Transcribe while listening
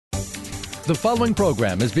The following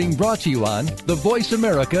program is being brought to you on the Voice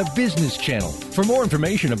America Business Channel. For more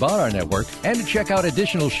information about our network and to check out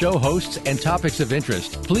additional show hosts and topics of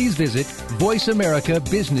interest, please visit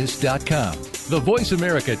voiceamericabusiness.com. The Voice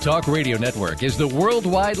America Talk Radio Network is the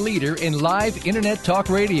worldwide leader in live Internet talk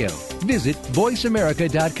radio. Visit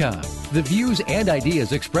voiceamerica.com. The views and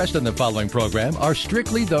ideas expressed on the following program are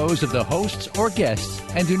strictly those of the hosts or guests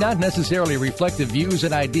and do not necessarily reflect the views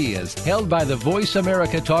and ideas held by the Voice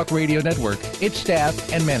America Talk Radio Network, its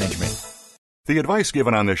staff, and management. The advice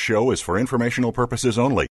given on this show is for informational purposes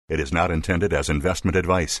only. It is not intended as investment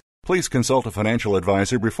advice. Please consult a financial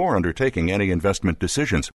advisor before undertaking any investment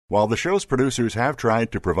decisions. While the show's producers have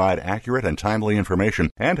tried to provide accurate and timely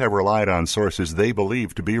information and have relied on sources they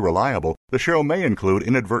believe to be reliable, the show may include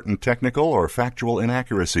inadvertent technical or factual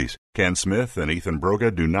inaccuracies. Ken Smith and Ethan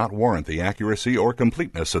Broga do not warrant the accuracy or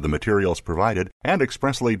completeness of the materials provided and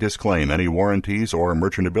expressly disclaim any warranties or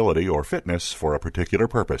merchantability or fitness for a particular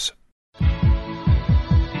purpose.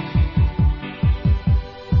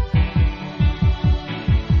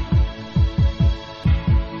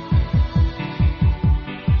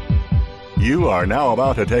 You are now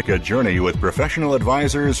about to take a journey with professional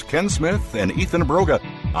advisors Ken Smith and Ethan Broga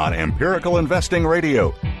on Empirical Investing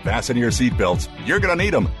Radio. Fasten your seatbelts. You're going to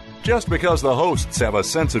need them. Just because the hosts have a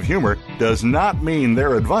sense of humor does not mean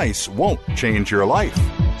their advice won't change your life.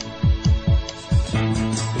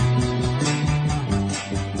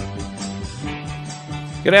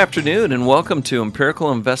 Good afternoon and welcome to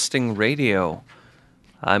Empirical Investing Radio.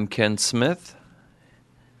 I'm Ken Smith.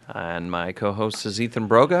 And my co-host is Ethan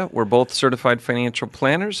Broga. We're both certified financial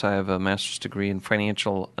planners. I have a master's degree in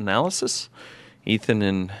financial analysis.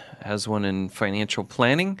 Ethan has one in financial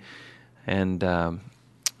planning. And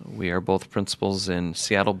we are both principals in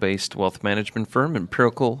Seattle-based wealth management firm,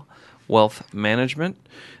 Empirical Wealth Management.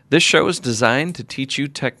 This show is designed to teach you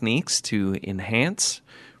techniques to enhance,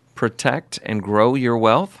 protect, and grow your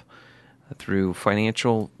wealth through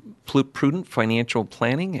prudent financial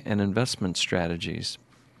planning and investment strategies.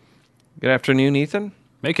 Good afternoon, Ethan.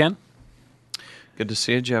 Hey, Ken. Good to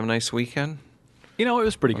see you. Did you have a nice weekend? You know, it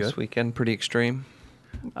was pretty Last good. Weekend, pretty extreme?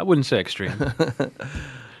 I wouldn't say extreme.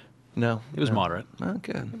 No. It was moderate. Oh,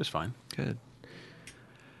 good. It was fine. Good.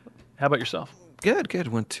 How about yourself? Good.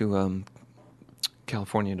 Went to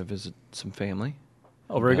California to visit some family.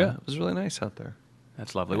 Oh, very good. It was really nice out there.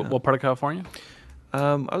 That's lovely. Yeah. What part of California?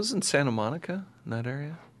 I was in Santa Monica, in that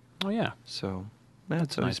area. Oh, yeah. So, yeah,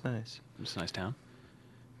 it's always nice. It's a nice town.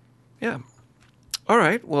 Yeah. All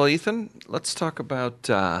right. Well, Ethan, let's talk about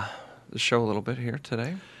the show a little bit here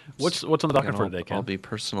today. What's on the docket for today, Ken? I'll be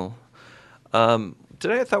personal.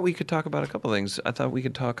 Today I thought we could talk about a couple of things. I thought we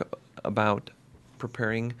could talk about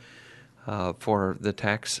preparing for the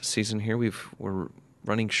tax season here. We're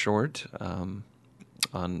running short on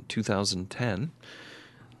 2010.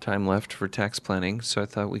 Time left for tax planning, so I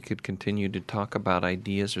thought we could continue to talk about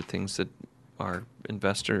ideas or things that our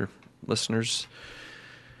investor listeners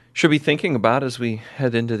should be thinking about as we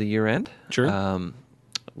head into the year end. Sure.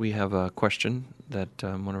 We have a question that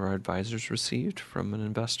one of our advisors received from an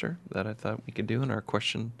investor that I thought we could do in our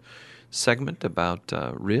question segment about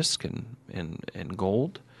risk and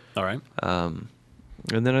gold. All right. And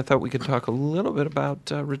then I thought we could talk a little bit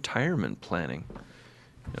about retirement planning.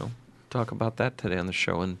 Talk about that today on the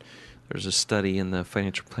show. And there's a study in the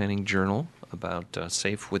Financial Planning Journal about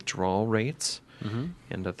safe withdrawal rates. Mm-hmm.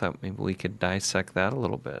 And I thought maybe we could dissect that a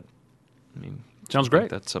little bit. Sounds great.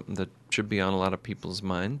 That's something that should be on a lot of people's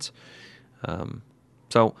minds.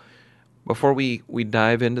 So before we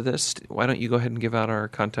dive into this, why don't you go ahead and give out our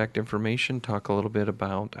contact information, talk a little bit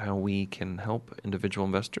about how we can help individual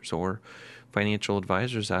investors or financial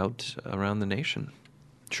advisors out around the nation.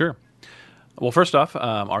 Sure. Well, first off,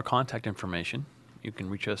 our contact information, you can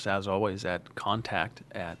reach us as always at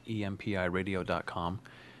contact@empiradio.com.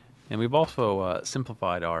 And we've also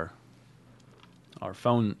simplified our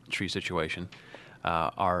phone tree situation.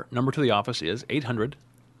 Our number to the office is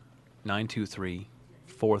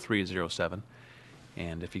 800-923-4307.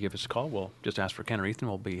 And if you give us a call, we'll just ask for Ken or Ethan.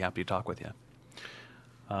 We'll be happy to talk with you.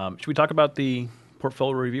 Should we talk about the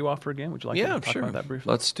portfolio review offer again? Would you like to talk about that briefly?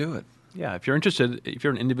 Let's do it. Yeah, if you're interested, if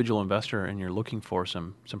you're an individual investor and you're looking for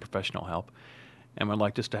some professional help and would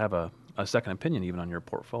like just to have a second opinion even on your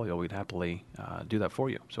portfolio, we'd happily do that for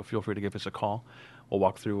you. So feel free to give us a call. We'll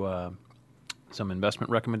walk through some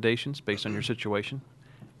investment recommendations based on your situation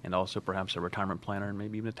and also perhaps a retirement planner and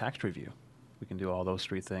maybe even a tax review. We can do all those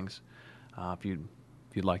three things if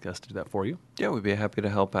you'd like us to do that for you. Yeah, we'd be happy to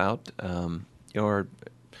help out. We'll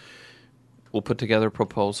put together a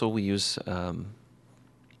proposal. We use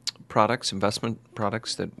investment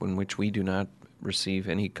products in which we do not receive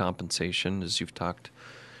any compensation, as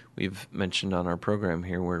we've mentioned on our program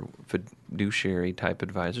here. We're fiduciary type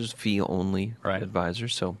advisors, fee only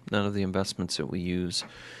advisors. So none of the investments that we use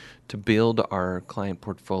to build our client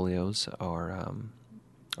portfolios are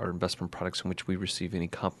investment products in which we receive any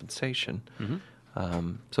compensation.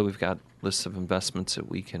 So we've got lists of investments that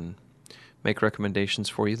we can make recommendations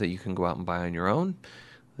for you that you can go out and buy on your own.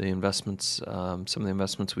 The investments, some of the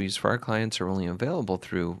investments we use for our clients are only available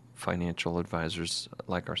through financial advisors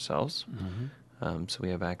like ourselves. So we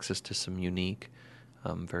have access to some unique,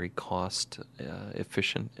 very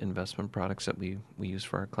cost-efficient investment products that we use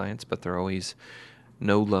for our clients, but there are always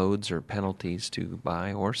no loads or penalties to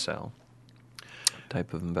buy or sell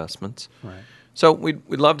type of investments. Right. So we'd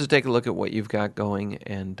love to take a look at what you've got going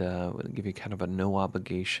and give you kind of a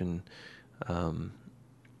no-obligation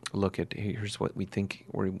look at here's what we think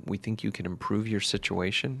you can improve your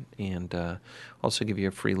situation, and also give you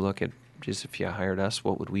a free look at just if you hired us,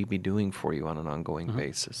 what would we be doing for you on an ongoing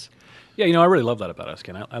basis. Yeah, I really love that about us,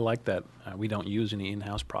 Ken. I like that we don't use any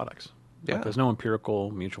in-house products. Yeah. Like, there's no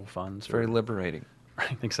Empirical mutual funds. It's very liberating.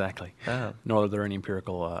 Right, exactly. Yeah. Nor are there any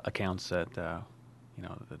Empirical accounts that that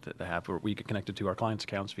have where we get connected to our clients'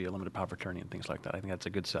 accounts via limited power of attorney and things like that. I think that's a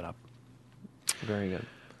good setup. Very good.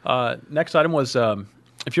 Next item was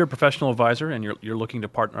if you're a professional advisor and you're looking to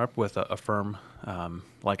partner up with a firm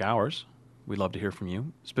like ours, we'd love to hear from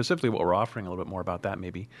you. Specifically, what we're offering, a little bit more about that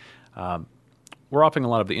maybe. We're offering a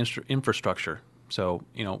lot of the infrastructure. So,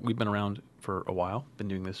 we've been around for a while, been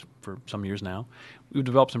doing this for some years now. We've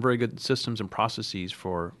developed some very good systems and processes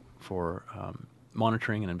for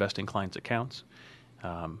monitoring and investing clients' accounts.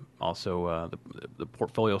 Also, the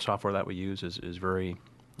portfolio software that we use is very,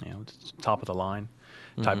 it's top of the line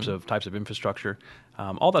types of infrastructure.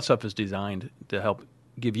 All that stuff is designed to help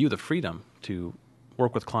give you the freedom to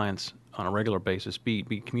work with clients on a regular basis, be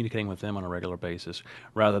communicating with them on a regular basis,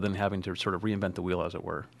 rather than having to sort of reinvent the wheel, as it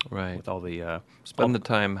were. Right. With all the spend the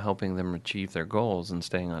time helping them achieve their goals and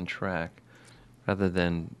staying on track, rather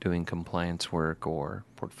than doing compliance work or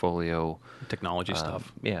portfolio technology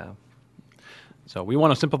stuff. Yeah. So we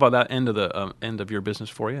want to simplify that end of the end of your business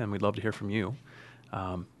for you, and we'd love to hear from you.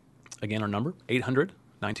 Again, our number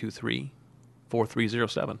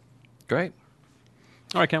 800-923-4307. Great.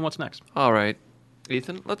 All right, Ken. What's next? All right,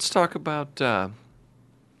 Ethan. Let's talk about the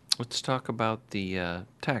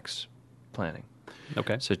tax planning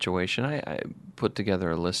situation. I put together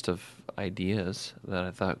a list of ideas that I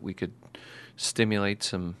thought we could stimulate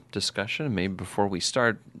some discussion. And maybe before we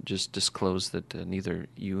start, just disclose that neither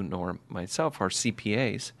you nor myself are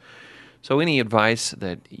CPAs. So any advice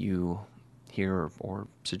that you hear or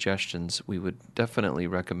suggestions, we would definitely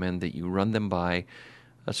recommend that you run them by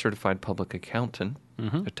a certified public accountant,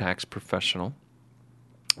 a tax professional,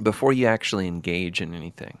 before you actually engage in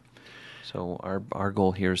anything. So our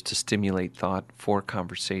goal here is to stimulate thought for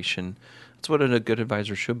conversation. That's what a good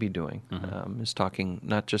advisor should be doing, is talking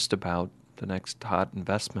not just about the next hot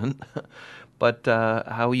investment, but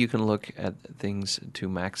how you can look at things to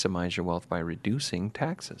maximize your wealth by reducing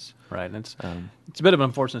taxes. Right, and it's a bit of an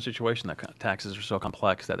unfortunate situation that taxes are so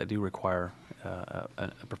complex that they do require a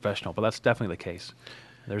professional, but that's definitely the case.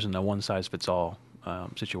 There's no one-size-fits-all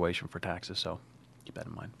situation for taxes, so keep that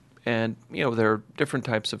in mind. And there are different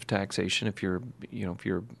types of taxation. If you're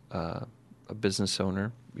a business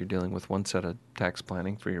owner, you're dealing with one set of tax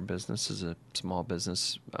planning for your business as a small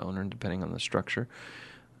business owner, depending on the structure.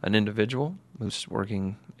 An individual who's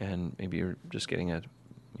working and maybe you're just getting a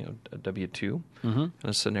W-2 in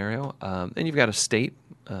a scenario. And you've got a state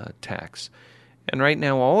tax. And right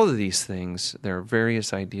now, all of these things, there are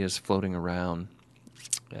various ideas floating around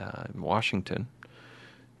in Washington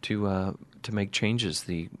to make changes.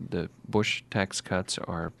 The Bush tax cuts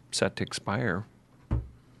are set to expire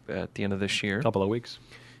at the end of this year. A couple of weeks.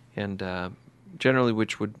 And generally,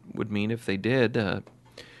 which would mean if they did,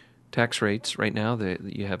 tax rates right now,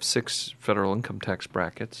 you have 6 federal income tax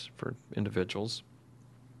brackets for individuals.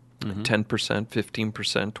 10%,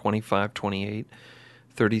 15%, 25, 28,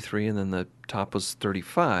 33, and then the top was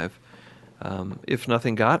 35. If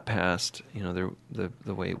nothing got passed, the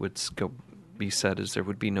way it would be set is there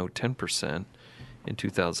would be no 10% in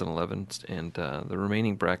 2011, and the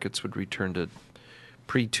remaining brackets would return to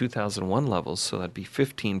pre-2001 levels, so that'd be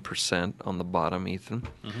 15% on the bottom, Ethan,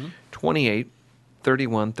 28,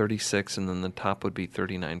 31, 36, and then the top would be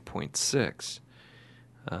 39.6.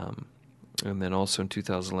 And then also in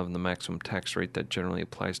 2011, the maximum tax rate that generally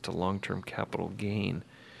applies to long-term capital gain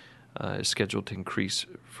is scheduled to increase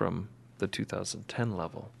from the 2010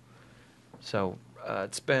 level. So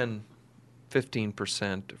it's been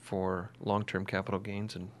 15% for long-term capital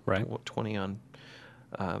gains and 20 on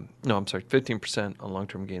No, I'm sorry, 15% on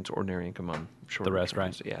long-term gains, ordinary income on short. The rest,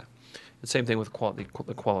 right? Yeah. The same thing with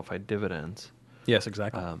the qualified dividends. Yes,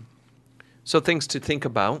 exactly. So things to think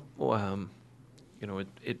about.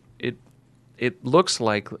 It looks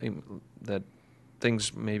like that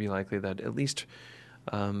things may be likely that at least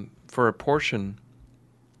for a portion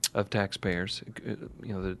of taxpayers,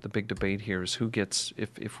 the big debate here is who gets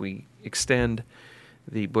if we extend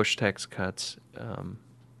the Bush tax cuts.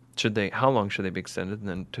 How long should they be extended, and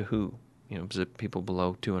then to who? Is it people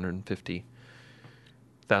below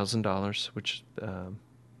 $250,000, which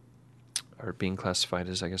are being classified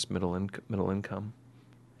as, I guess, middle income,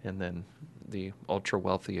 and then the ultra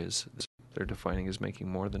wealthy they're defining as making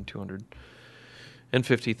more than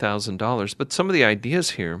 $250,000. But some of the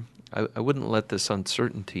ideas here, I wouldn't let this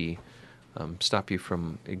uncertainty stop you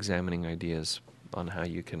from examining ideas on how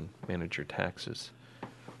you can manage your taxes.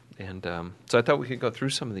 And so I thought we could go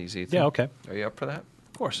through some of these, Ethan. Yeah, okay. Are you up for that?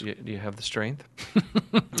 Of course. Do you have the strength?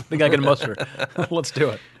 I think I can muster. Let's do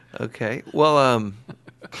it. Okay. Well,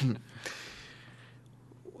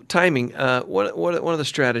 timing. One of the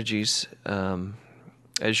strategies,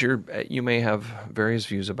 as you may have various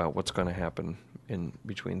views about what's going to happen in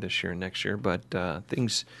between this year and next year, but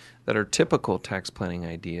things that are typical tax planning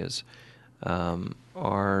ideas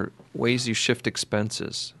are ways you shift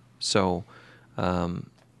expenses. So,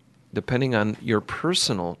 depending on your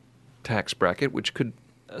personal tax bracket, which could,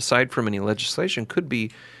 aside from any legislation, could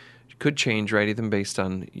change, right, even based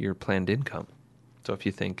on your planned income. So if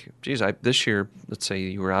you think, geez, this year, let's say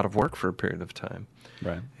you were out of work for a period of time,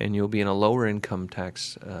 right, and you'll be in a lower income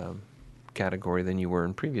tax category than you were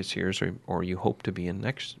in previous years, or you hope to be in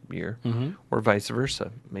next year, or vice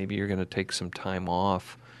versa. Maybe you're going to take some time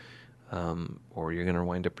off, or you're going to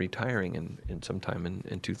wind up retiring in sometime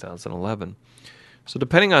in 2011. So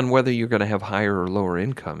depending on whether you're going to have higher or lower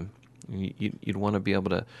income, you'd want to be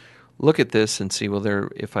able to look at this and see, well,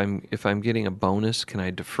 if I'm getting a bonus, can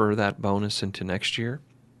I defer that bonus into next year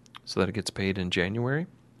so that it gets paid in January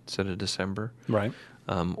instead of December? Right.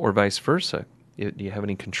 Or vice versa. Do you have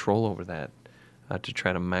any control over that to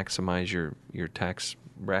try to maximize your tax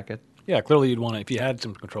bracket? Yeah, clearly you'd want to, if you had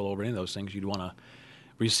some control over any of those things, you'd want to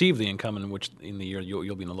receive the income in the year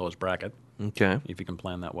you'll be in the lowest bracket. Okay. If you can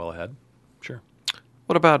plan that well ahead. Sure.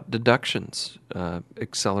 What about deductions,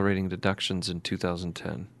 accelerating deductions in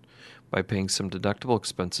 2010 by paying some deductible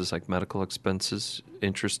expenses like medical expenses,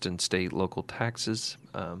 interest in state, local taxes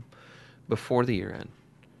before the year end?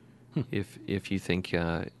 If you think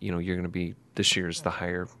you're going to be, this year's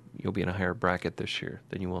you'll be in a higher bracket this year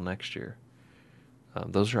than you will next year.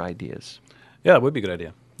 Those are ideas. Yeah, that would be a good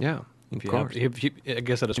idea. Yeah, of course. I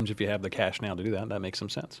guess that assumes if you have the cash now to do that, that makes some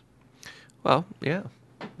sense. Well, yeah.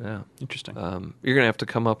 Yeah. Interesting. You're going to have to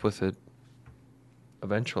come up with it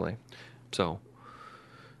eventually. So,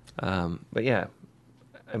 but yeah,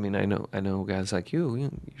 I mean, I know guys like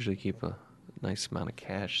you usually keep a nice amount of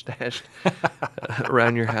cash stashed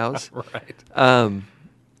around your house. Right.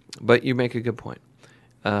 But you make a good point.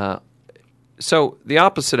 So the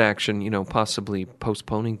opposite action, possibly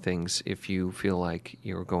postponing things if you feel like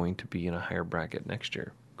you're going to be in a higher bracket next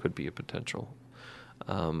year could be a potential.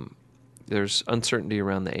 There's uncertainty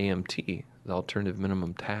around the AMT, the alternative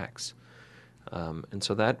minimum tax. And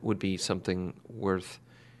so that would be something worth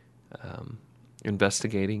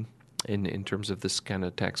investigating in terms of this kind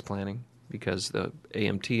of tax planning, because the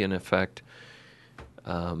AMT, in effect,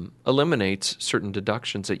 eliminates certain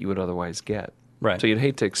deductions that you would otherwise get. Right. So you'd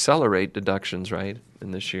hate to accelerate deductions, right,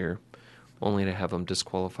 in this year, only to have them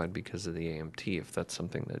disqualified because of the AMT, if that's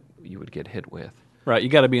something that you would get hit with. Right. You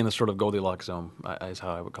got to be in the sort of Goldilocks zone, is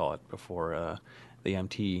how I would call it, before the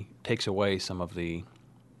AMT takes away some of the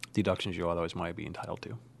deductions you otherwise might be entitled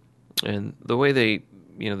to. And the way they've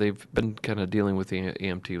been kind of dealing with the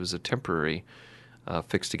AMT was a temporary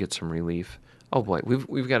fix to get some relief. Oh boy,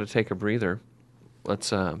 we've got to take a breather.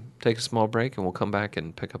 Let's take a small break, and we'll come back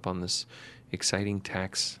and pick up on this exciting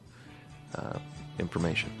tax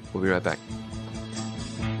information. We'll be right back.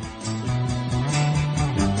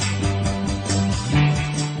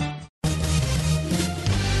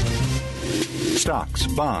 Stocks,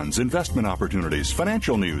 bonds, investment opportunities,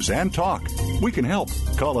 financial news, and talk. We can help.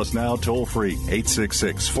 Call us now toll free,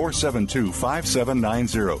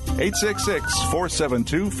 866-472-5790.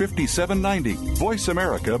 866-472-5790. Voice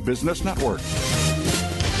America Business Network.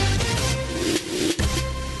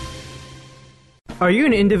 Are you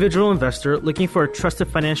an individual investor looking for a trusted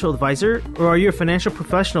financial advisor, or are you a financial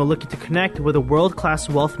professional looking to connect with a world-class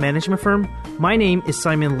wealth management firm? My name is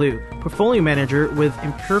Simon Liu, portfolio manager with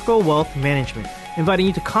Empirical Wealth Management, inviting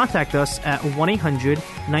you to contact us at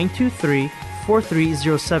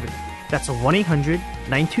 1-800-923-4307. That's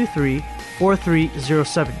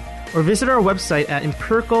 1-800-923-4307. Or visit our website at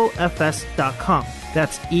empiricalfs.com.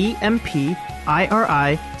 That's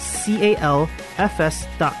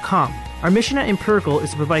EMPIRICALFS.com. Our mission at Empirical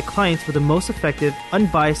is to provide clients with the most effective,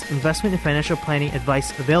 unbiased investment and financial planning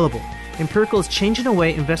advice available. Empirical is changing the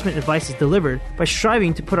way investment advice is delivered by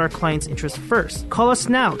striving to put our clients' interests first. Call us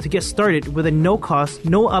now to get started with a no-cost,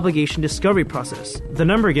 no-obligation discovery process. The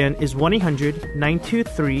number again is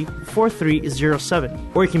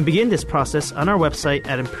 1-800-923-4307. Or you can begin this process on our website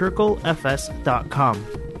at empiricalfs.com.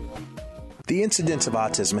 The incidence of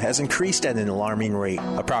autism has increased at an alarming rate.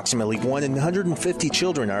 Approximately 1 in 150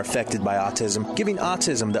 children are affected by autism, giving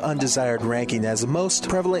autism the undesired ranking as the most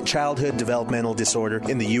prevalent childhood developmental disorder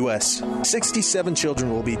in the U.S. 67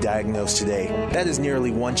 children will be diagnosed today. That is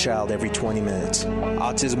nearly one child every 20 minutes.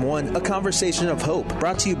 Autism One, a conversation of hope,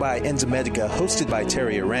 brought to you by Enzymedica, hosted by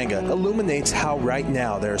Terry Aranga, illuminates how right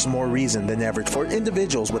now there is more reason than ever for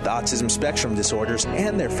individuals with autism spectrum disorders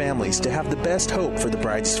and their families to have the best hope for the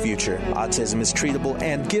brightest future. Autism is treatable,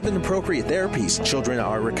 and given appropriate therapies, children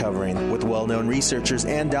are recovering. With well-known researchers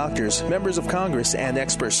and doctors, members of Congress, and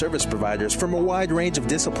expert service providers from a wide range of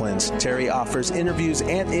disciplines, Terry offers interviews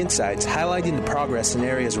and insights highlighting the progress in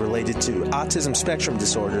areas related to autism spectrum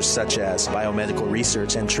disorders such as biomedical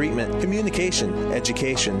research and treatment, communication,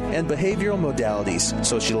 education, and behavioral modalities,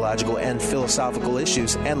 sociological and philosophical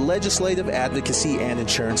issues, and legislative advocacy and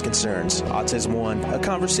insurance concerns. Autism One, a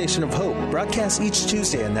conversation of hope, broadcasts each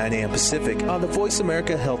Tuesday at 9 a.m. Pacific on the Voice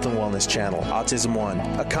America Health and Wellness channel. Autism One,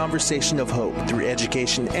 a conversation of hope. Through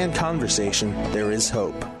education and conversation, there is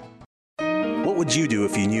hope. What would you do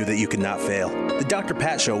if you knew that you could not fail? The Dr.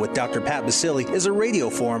 Pat Show with Dr. Pat Basili is a radio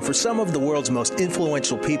forum for some of the world's most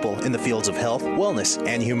influential people in the fields of health, wellness,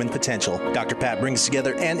 and human potential. Dr. Pat brings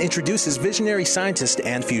together and introduces visionary scientists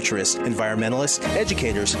and futurists, environmentalists,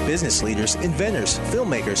 educators, business leaders, inventors,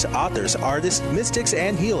 filmmakers, authors, artists, mystics,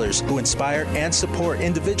 and healers who inspire and support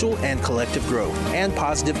individual and collective growth and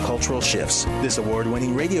positive cultural shifts. This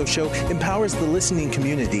award-winning radio show empowers the listening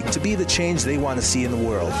community to be the change they want to see in the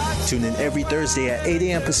world. Tune in every Thursday at 8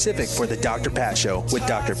 a.m. Pacific for the Dr. Pat Show with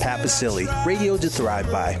Dr. Pat Basili, radio to thrive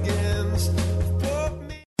by.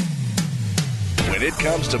 When it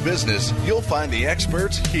comes to business, you'll find the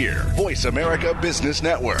experts here. Voice America Business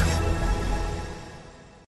Network.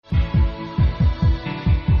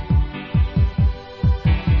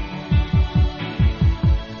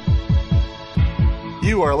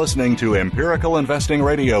 You are listening to Empirical Investing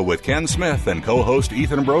Radio with Ken Smith and co-host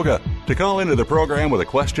Ethan Broga. To call into the program with a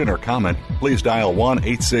question or comment, please dial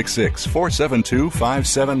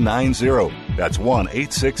 1-866-472-5790. That's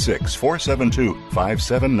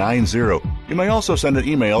 1-866-472-5790. You may also send an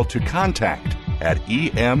email to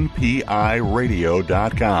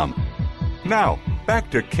contact@empiradio.com. Now, back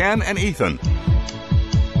to Ken and Ethan.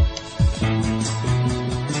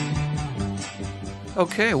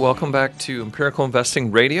 Okay, welcome back to Empirical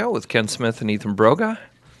Investing Radio with Ken Smith and Ethan Broga.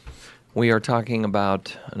 We are talking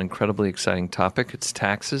about an incredibly exciting topic. It's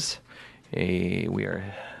taxes. We are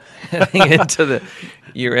heading into the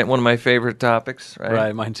year-end, one of my favorite topics, right?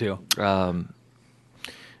 Right, mine too.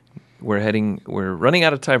 We're running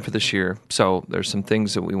out of time for this year, so there's some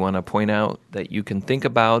things that we want to point out that you can think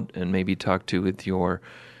about and maybe talk to with your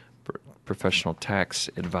professional tax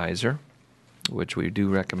advisor, which we do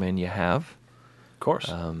recommend you have. Of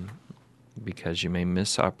course. Because you may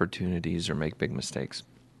miss opportunities or make big mistakes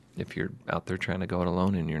if you're out there trying to go it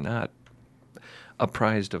alone and you're not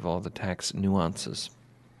apprised of all the tax nuances.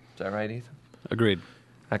 Is that right, Ethan? Agreed.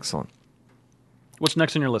 Excellent. What's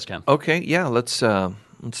next on your list, Ken? Okay, yeah, let's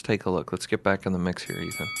take a look. Let's get back in the mix here,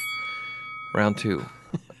 Ethan. Round two.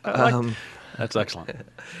 That's excellent.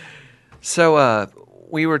 So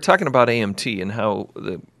we were talking about AMT and how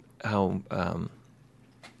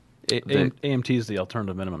AMT is the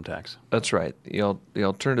alternative minimum tax. That's right. The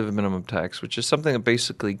alternative minimum tax, which is something that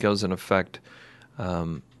basically goes in effect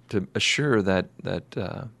to assure that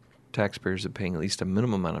taxpayers are paying at least a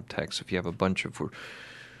minimum amount of tax. If you have a bunch of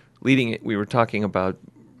we were talking about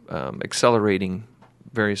accelerating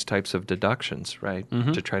various types of deductions, right,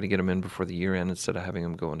 to try to get them in before the year end instead of having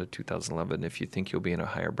them go into 2011 if you think you'll be in a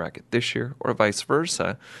higher bracket this year, or vice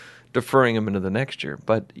versa, deferring them into the next year.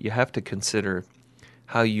 But you have to consider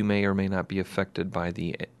how you may or may not be affected by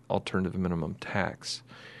the alternative minimum tax.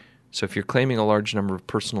 So if you're claiming a large number of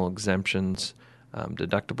personal exemptions,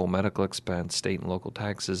 deductible medical expense, state and local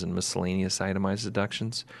taxes, and miscellaneous itemized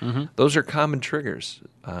deductions, those are common triggers.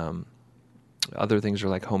 Other things are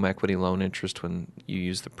like home equity loan interest when you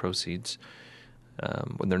use the proceeds.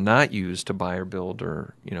 When they're not used to buy or build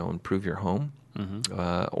or improve your home,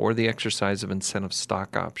 or the exercise of incentive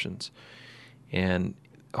stock options. And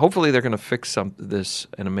hopefully they're going to fix this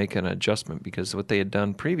and make an adjustment, because what they had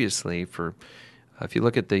done previously if you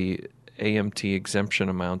look at the AMT exemption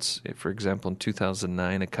amounts, for example, in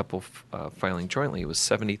 2009, a couple filing jointly, it was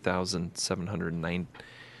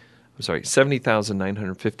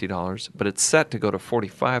 $70,950, but it's set to go to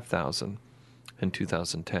 $45,000 in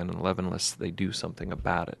 2010, and 11 unless they do something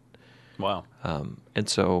about it. Wow. And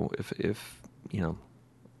so if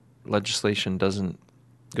legislation doesn't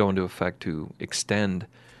go into effect to extend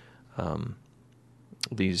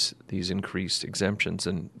these increased exemptions,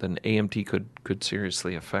 and then AMT could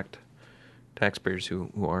seriously affect taxpayers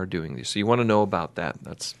who are doing these. So you want to know about that.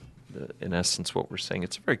 That's in essence what we're saying.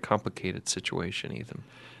 It's a very complicated situation, Ethan.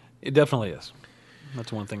 It definitely is.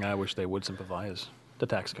 That's one thing I wish they would simplify, is the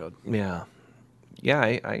tax code. Yeah.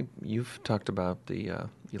 You've talked about you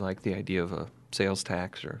like the idea of a sales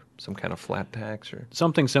tax or some kind of flat tax, or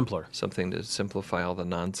something simpler, something to simplify all the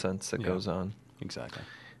nonsense that goes on. Exactly.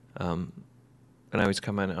 And I always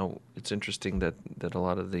comment out. It's interesting that a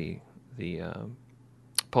lot of the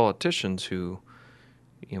politicians who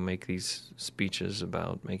make these speeches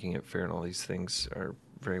about making it fair and all these things are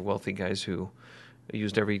very wealthy guys who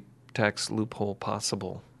used every tax loophole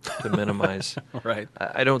possible to minimize. Right.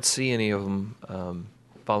 I don't see any of them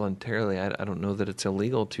voluntarily. I don't know that it's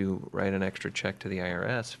illegal to write an extra check to the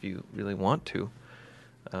IRS if you really want to.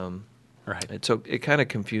 Right. And so it kind of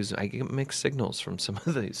confuses. I get mixed signals from some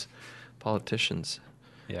of these politicians.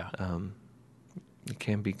 Yeah.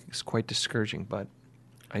 It's quite discouraging, but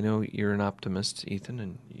I know you're an optimist, Ethan,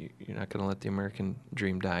 and you're not going to let the American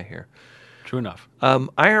dream die here. True enough.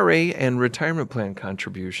 IRA and retirement plan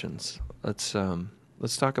contributions. Let's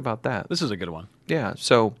talk about that. This is a good one. Yeah.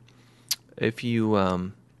 So if you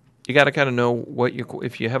got to kind of know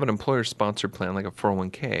if you have an employer-sponsored plan like a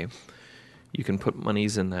 401k, you can put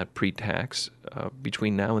monies in that pre-tax.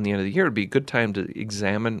 Between now and the end of the year, it'd be a good time to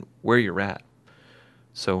examine where you're at.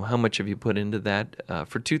 So how much have you put into that?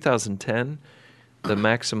 For 2010, the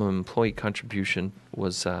maximum employee contribution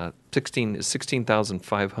was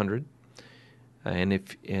 $16,500, and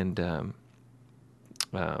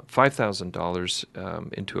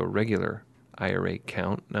 $5,000 into a regular IRA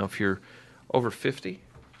account. Now, if you're over 50,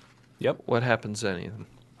 yep, what happens then, Ethan?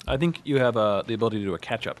 I think you have the ability to do a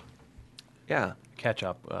catch-up. Yeah,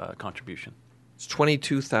 catch-up contribution. It's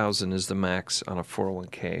 $22,000 is the max on a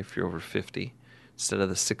 401k if you're over 50, instead of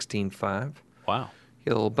the $16,500. Wow, you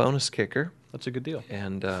get a little bonus kicker. That's a good deal.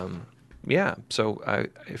 And so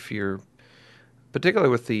if you're,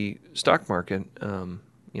 particularly with the stock market,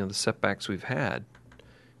 the setbacks we've had,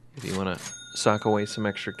 if you want to sock away some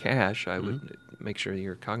extra cash, I would make sure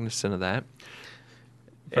you're cognizant of that.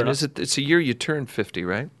 Fair enough. It's a year you turn 50,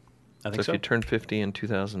 right? I think so. If you turn 50 in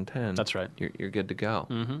 2010, that's right. You're good to go.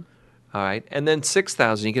 Mm-hmm. All right, and then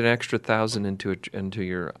 $6,000, you get an extra $1,000 into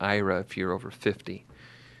your IRA if you're over 50.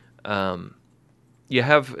 You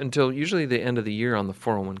have until usually the end of the year on the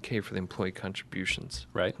 401k for the employee contributions,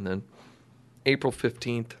 right? And then April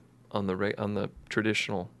 15th on the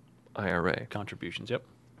traditional IRA contributions. Yep.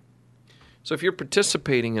 So if you're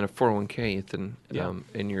participating in a 401k, Ethan,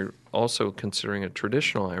 and you're also considering a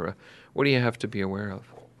traditional IRA, what do you have to be aware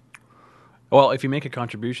of? Well, if you make a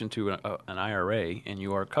contribution to an IRA and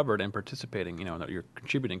you are covered and participating, you're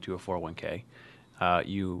contributing to a 401k,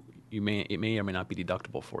 it may or may not be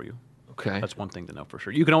deductible for you. Okay. That's one thing to know for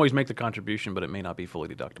sure. You can always make the contribution, but it may not be fully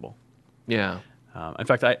deductible. Yeah. In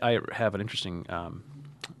fact, I have an interesting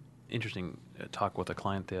talk with a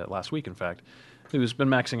client last week, in fact, who's been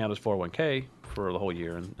maxing out his 401k for the whole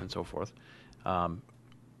year and so forth.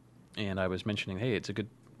 And I was mentioning, hey, it's a good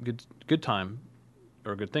time,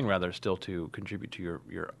 or a good thing rather, still to contribute to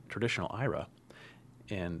your traditional IRA.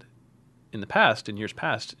 And in years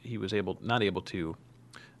past, he was not able to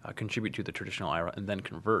contribute to the traditional IRA and then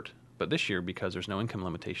convert. But this year, because there's no income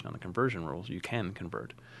limitation on the conversion rules, you can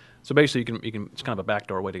convert. So basically, you can. It's kind of a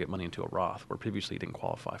backdoor way to get money into a Roth, where previously you didn't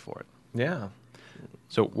qualify for it. Yeah.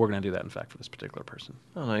 So we're going to do that, in fact, for this particular person.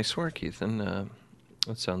 Oh, nice work, Ethan.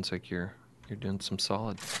 That sounds like you're doing some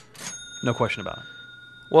solid. No question about it.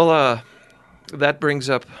 Well, that brings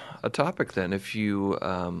up a topic then. If you,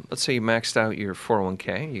 let's say you maxed out your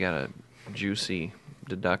 401k, you got a juicy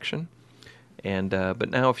deduction, and but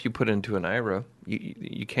now if you put into an IRA,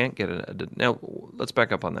 you can't get now, let's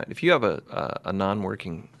back up on that. If you have a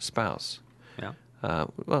non-working spouse, yeah.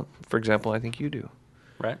 Well, for example, I think you do.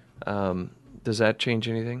 Right. Does that change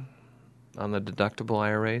anything on the deductible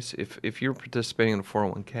IRAs? If you're participating in a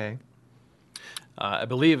 401k? I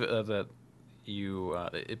believe that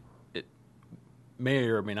it may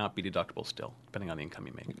or may not be deductible still, depending on the income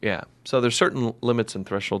you make. Yeah. So there's certain limits and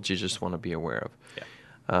thresholds you just want to be aware of. Yeah.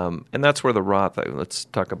 And that's where the Roth, let's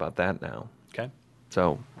talk about that now. Okay.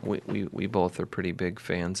 So we both are pretty big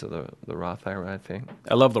fans of the Roth IRA, I think.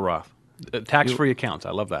 I love the Roth. Tax-free accounts.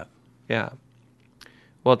 I love that. Yeah.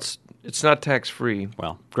 Well, it's not tax-free.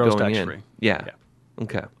 Well, gross going tax-free. in. Yeah.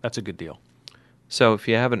 Okay. That's a good deal. So if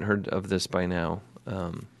you haven't heard of this by now,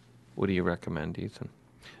 what do you recommend, Ethan?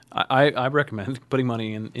 I recommend putting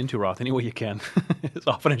money into Roth any way you can, as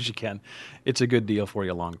often as you can. It's a good deal for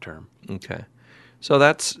you long term. Okay. So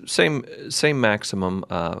that's same maximum.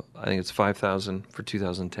 I think it's $5,000 for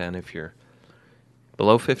 2010 if you're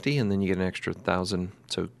below 50, and then you get an extra $1,000,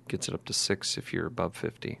 so it gets it up to $6,000 if you're above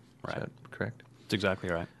 50. Right. Is that correct? That's exactly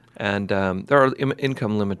right. And there are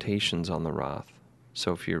income limitations on the Roth.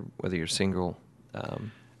 So whether you're single.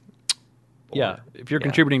 If you're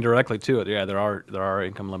contributing directly to it, there are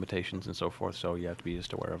income limitations and so forth. So you have to be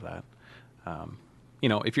just aware of that.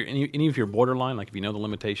 If you're any of your borderline, like if you know the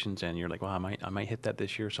limitations and you're like, well, I might hit that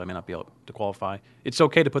this year, so I may not be able to qualify. It's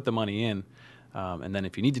okay to put the money in, and then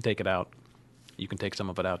if you need to take it out, you can take some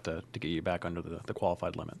of it out to get you back under the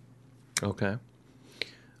qualified limit. Okay.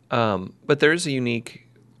 But there is a unique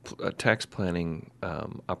tax planning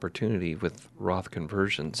opportunity with Roth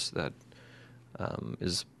conversions that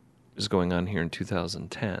is going on here in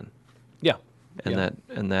 2010. Yeah.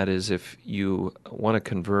 And that is if you want to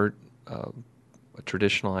convert a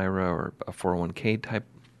traditional IRA or a 401k type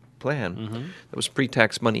plan that was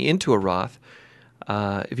pre-tax money into a Roth,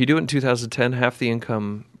 if you do it in 2010, half the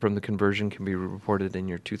income from the conversion can be reported in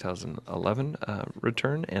your 2011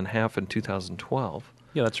 return and half in 2012.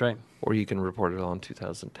 Yeah, that's right. Or you can report it all in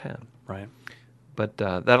 2010. Right. But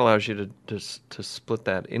that allows you to split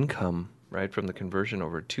that income, right, from the conversion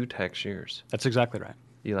over 2 tax years. That's exactly right.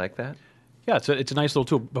 You like that? Yeah, it's a nice little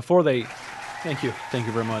tool. Thank you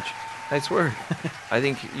very much. Nice work. I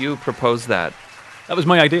think you proposed that. That was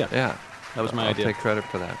my idea. Yeah. That was my idea. I'll take credit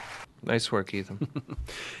for that. Nice work, Ethan.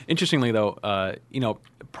 Interestingly, though,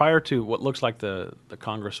 prior to what looks like the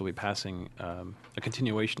Congress will be passing a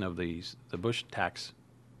continuation of the Bush tax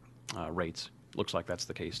rates. Looks like that's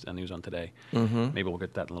the case. News on today. Maybe we'll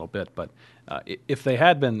get that in a little bit. But if they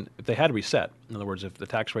had reset, in other words, if the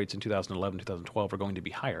tax rates in 2011, 2012 are going to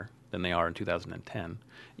be higher than they are in 2010,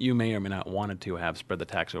 you may or may not wanted to have spread the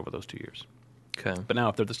tax over those 2 years. Okay. But now,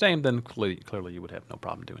 if they're the same, then clearly you would have no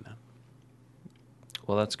problem doing that.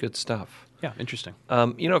 Well, that's good stuff. Yeah, interesting.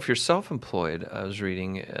 If you're self-employed, I was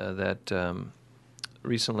reading that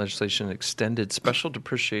recent legislation extended special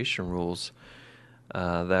depreciation rules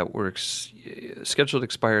that were scheduled to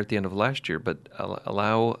expire at the end of last year, but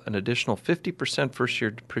allow an additional 50%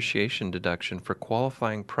 first-year depreciation deduction for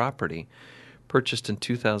qualifying property purchased in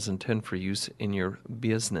 2010 for use in your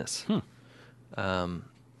business.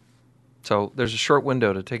 So there's a short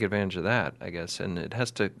window to take advantage of that, I guess, and it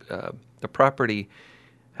has to the property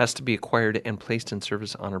has to be acquired and placed in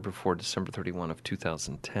service on or before December 31 of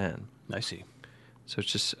 2010. I see. So it's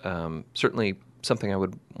just certainly something I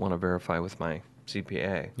would want to verify with my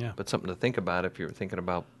CPA. Yeah. But something to think about if you're thinking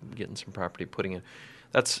about getting some property, putting in.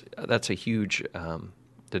 That's a huge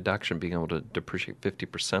deduction, being able to depreciate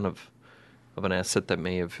 50% of an asset that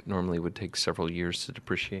may have normally would take several years to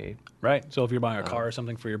depreciate. Right. So if you're buying a car or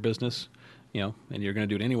something for your business, and you're going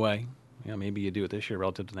to do it anyway, maybe you do it this year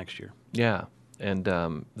relative to next year. Yeah. And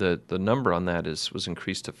the number on that was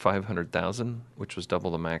increased to $500,000, which was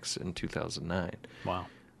double the max in 2009. Wow.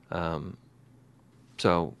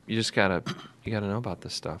 So you gotta know about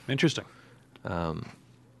this stuff. Interesting.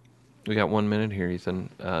 We got 1 minute here, Ethan.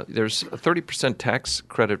 There's a 30% tax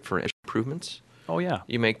credit for improvements. Oh yeah.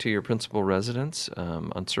 You make to your principal residence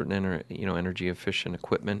on certain energy efficient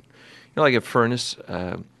equipment. Like a furnace,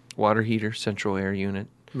 water heater, central air unit.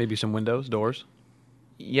 Maybe some windows, doors.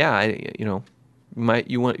 Yeah, you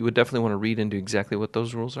would definitely want to read into exactly what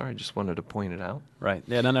those rules are. I just wanted to point it out. Right.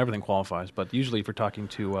 Yeah, not everything qualifies, but usually if you're talking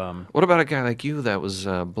to... What about a guy like you that was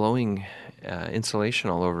blowing insulation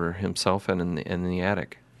all over himself and in the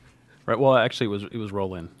attic? Right. Well, actually, it was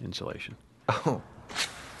roll-in insulation. Oh.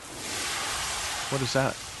 What is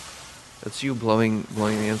that? That's you blowing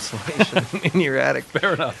the insulation in your attic.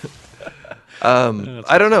 Fair enough.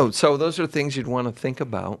 I don't know. So those are things you'd want to think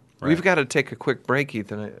about. Right. We've got to take a quick break,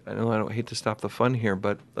 Ethan. I know I don't hate to stop the fun here,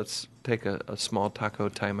 but let's take a small taco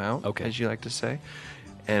timeout, okay, as you like to say,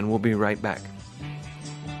 and we'll be right back.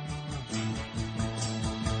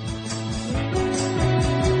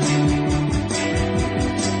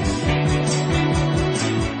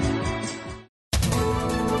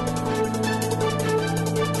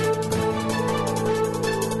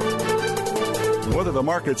 More whether the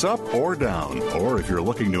market's up or down. Or if you're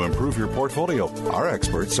looking to improve your portfolio, our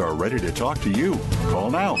experts are ready to talk to you. Call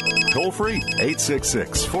now. Toll free,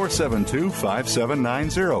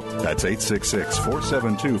 866-472-5790. That's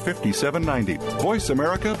 866-472-5790. Voice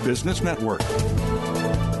America Business Network.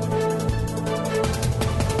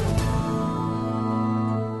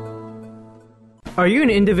 Are you an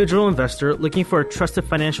individual investor looking for a trusted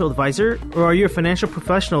financial advisor, or are you a financial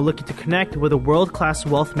professional looking to connect with a world-class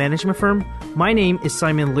wealth management firm? My name is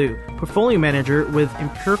Simon Liu, portfolio manager with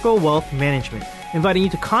Empirical Wealth Management, inviting you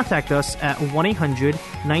to contact us at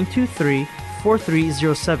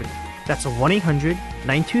 1-800-923-4307. That's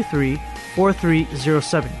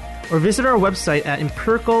 1-800-923-4307. Or visit our website at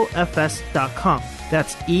empiricalfs.com.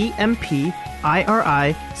 That's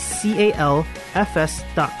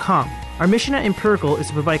EMPIRICALFS.com. Our mission at Empirical is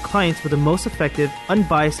to provide clients with the most effective,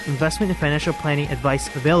 unbiased investment and financial planning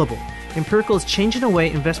advice available. Empirical is changing the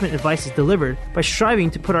way investment advice is delivered by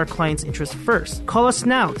striving to put our clients' interests first. Call us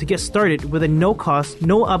now to get started with a no-cost,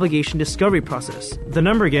 no-obligation discovery process. The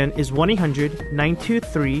number again is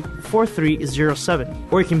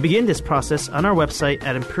 1-800-923-4307. Or you can begin this process on our website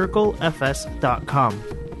at empiricalfs.com.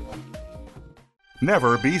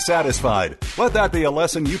 Never be satisfied. Let that be a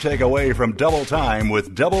lesson you take away from Double Time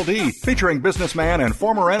with Double D, featuring businessman and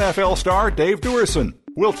former NFL star Dave Duerson.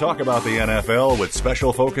 We'll talk about the NFL with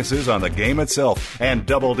special focuses on the game itself, and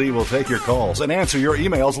Double D will take your calls and answer your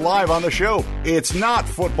emails live on the show. It's not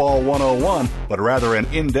Football 101, but rather an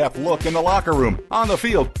in-depth look in the locker room, on the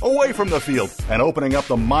field, away from the field, and opening up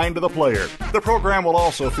the mind of the player. The program will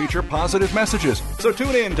also feature positive messages, so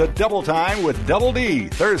tune in to Double Time with Double D,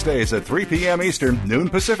 Thursdays at 3 p.m. Eastern, noon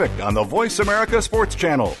Pacific, on the Voice America Sports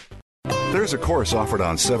Channel. There's a course offered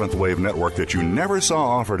on Seventh Wave Network that you never saw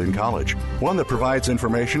offered in college. One that provides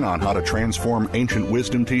information on how to transform ancient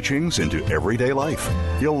wisdom teachings into everyday life.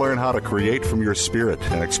 You'll learn how to create from your spirit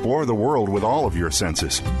and explore the world with all of your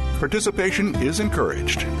senses. Participation is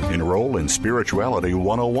encouraged. Enroll in Spirituality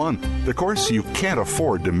 101, the course you can't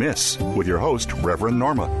afford to miss, with your host, Reverend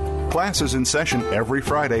Norma. Class is in session every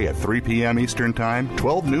Friday at 3 p.m. Eastern Time,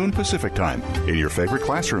 12 noon Pacific Time, in your favorite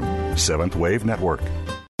classroom, Seventh Wave Network.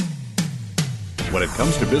 When it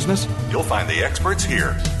comes to business, you'll find the experts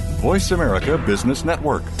here. Voice America Business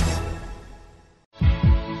Network.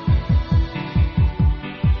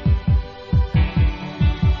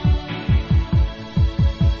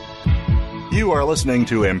 You are listening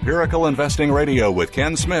to Empirical Investing Radio with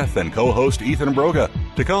Ken Smith and co-host Ethan Broga.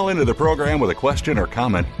 To call into the program with a question or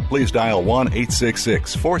comment, please dial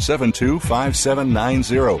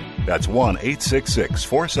 1-866-472-5790. That's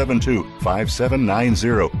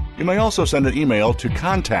 1-866-472-5790. You may also send an email to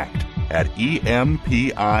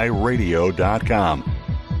contact@empiradio.com.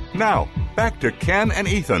 Now, back to Ken and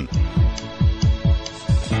Ethan.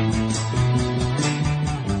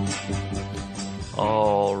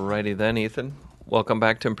 Alrighty then, Ethan. Welcome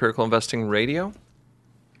back to Empirical Investing Radio.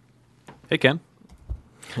 Hey, Ken.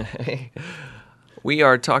 We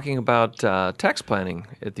are talking about tax planning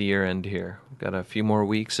at the year end here. We've got a few more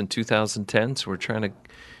weeks in 2010, so we're trying to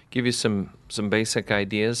give you some basic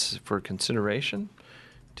ideas for consideration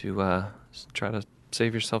to try to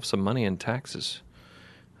save yourself some money in taxes.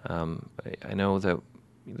 I know that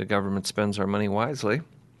the government spends our money wisely,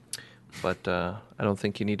 but I don't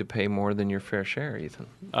think you need to pay more than your fair share, Ethan.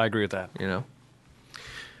 I agree with that. You know.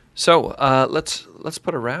 So let's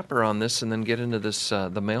put a wrapper on this and then get into this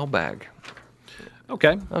the mailbag.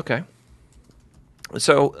 Okay.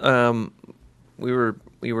 So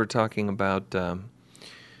we were talking about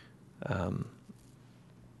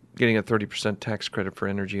getting a 30% tax credit for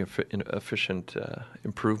energy efficient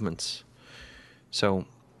improvements. So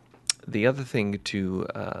the other thing to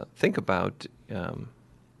think about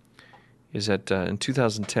is that in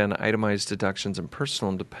 2010, itemized deductions and personal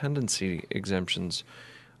and dependency exemptions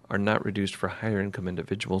are not reduced for higher income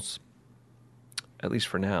individuals, at least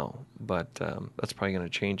for now. But that's probably going to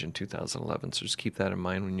change in 2011. So just keep that in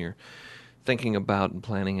mind when you're thinking about and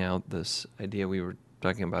planning out this idea we were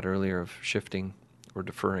talking about earlier of shifting or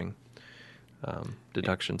deferring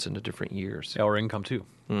deductions into different years. Or income too.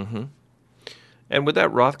 Mm-hmm. And would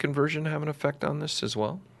that Roth conversion have an effect on this as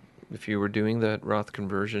well? If you were doing that Roth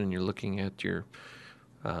conversion and you're looking at your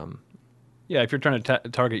yeah, if you're trying to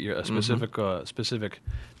target your specific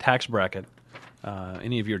tax bracket,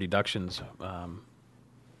 any of your deductions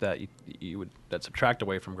that you would subtract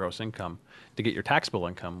away from gross income to get your taxable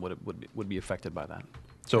income would be affected by that.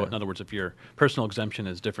 So, in other words, if your personal exemption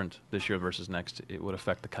is different this year versus next, it would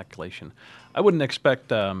affect the calculation. I wouldn't expect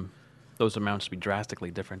those amounts to be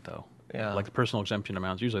drastically different, though. Yeah. Like the personal exemption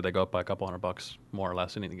amounts, usually they go up by a couple $100 more or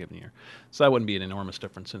less in any given year. So that wouldn't be an enormous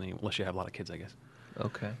difference unless you have a lot of kids, I guess.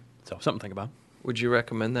 Okay. So something to think about. Would you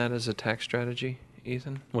recommend that as a tax strategy,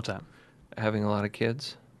 Ethan? What's that? Having a lot of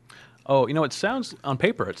kids? Oh, it sounds, on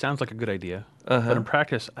paper, it sounds like a good idea. Uh-huh. But in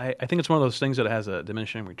practice, I think it's one of those things that has a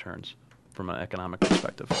diminishing returns from an economic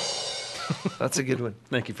perspective. That's a good one.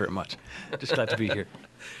 Thank you very much. Just glad to be here.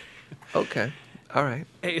 Okay. All right.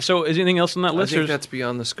 Hey, so is anything else on that I list? think that's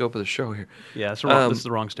beyond the scope of the show here. Yeah, this is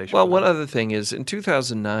the wrong station. Well, for one that. other thing is, in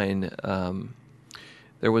 2009,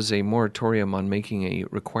 there was a moratorium on making a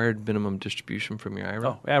required minimum distribution from your IRA.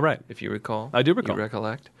 Oh, yeah, right. If you recall. I do recall. You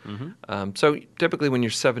recollect? Mm-hmm. So typically when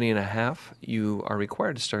you're 70 and a half, you are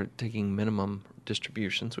required to start taking minimum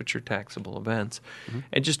distributions, which are taxable events. Mm-hmm.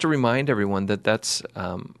 And just to remind everyone that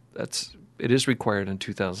it is required in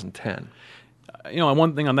 2010.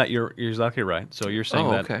 One thing on that, you're exactly right. So you're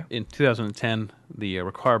saying that okay. in 2010, the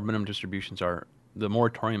required minimum distributions the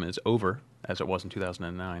moratorium is over, as it was in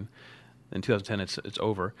 2009. In 2010, it's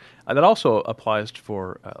over. That also applies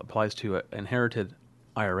to inherited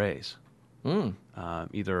IRAs.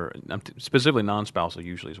 Either specifically non-spousal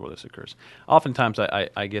usually is where this occurs. Oftentimes,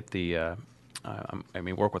 I get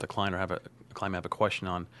work with a client or have a client have a question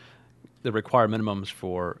on the required minimums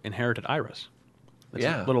for inherited IRAs. It's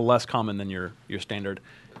a little less common than your standard.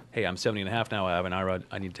 Hey, I'm 70 and a half now. I have an IRA.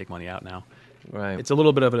 I need to take money out now. Right. It's a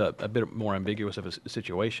little bit of a bit more ambiguous of a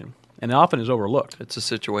situation, and it often is overlooked. It's a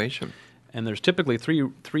situation. And there's typically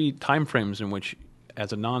three time frames in which,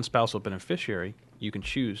 as a non-spousal beneficiary, you can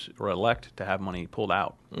choose or elect to have money pulled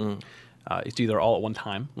out. It's either all at one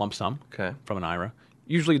time, lump sum, from an IRA.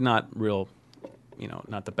 Usually not real,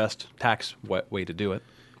 not the best tax way to do it,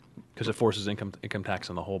 because it forces income tax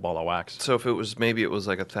on the whole ball of wax. So if it was like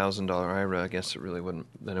 $1,000 IRA, I guess it really wouldn't.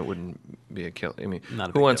 Then it wouldn't be a kill. I mean,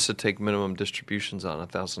 who wants to take minimum distributions on a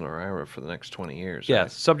 $1,000 IRA for the next 20 years? Yeah,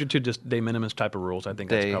 right? Subject to just de minimis type of rules. I think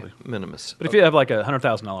that's probably minimis. But if you have like a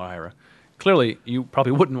 $100,000 IRA, clearly you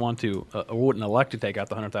probably wouldn't want to or wouldn't elect to take out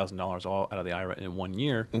the $100,000 all out of the IRA in 1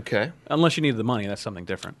 year. Okay. Unless you needed the money, that's something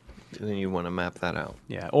different. Then you want to map that out.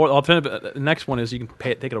 Yeah. Or alternative, the next one is you can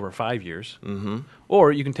take it over 5 years,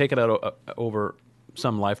 or you can take it out over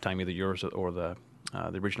some lifetime, either yours or the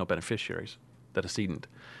original beneficiaries, the decedent.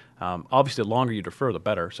 Obviously, the longer you defer, the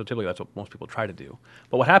better. So typically, that's what most people try to do.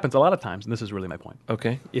 But what happens a lot of times, and this is really my point.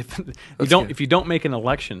 Okay. If you don't make an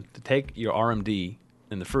election to take your RMD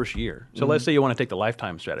in the first year, so let's say you want to take the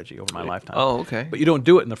lifetime strategy over my lifetime. Oh, okay. But you don't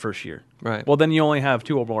do it in the first year. Right. Well, then you only have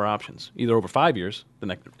two or more options: either over 5 years,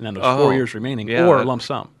 and then there's 4 years remaining, or a lump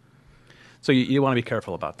sum. So you want to be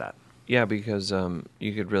careful about that. Yeah, because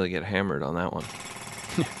you could really get hammered on that one.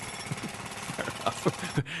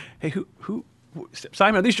 Hey, who?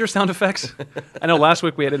 Simon, are these your sound effects? I know last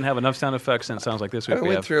week we didn't have enough sound effects, and it sounds like this week I we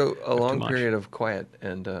went through a long much. period of quiet,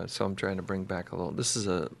 and so I'm trying to bring back a little. This is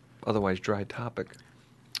a otherwise dry topic.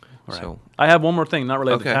 All right. So I have one more thing, not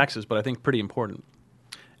related to taxes, but I think pretty important,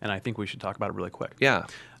 and I think we should talk about it really quick. Yeah.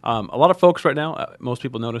 A lot of folks right now, most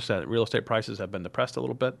people notice that real estate prices have been depressed a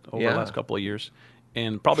little bit over the last couple of years,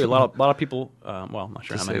 and probably a lot of people. Well, I'm not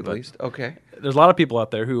sure how many, but least. Okay. There's a lot of people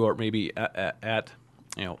out there who are maybe at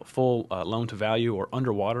full loan to value or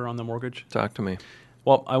underwater on the mortgage. Talk to me.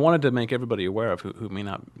 Well, I wanted to make everybody aware of who may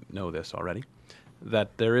not know this already,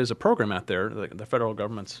 that there is a program out there that the federal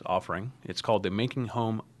government's offering. It's called the Making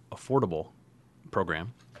Home Affordable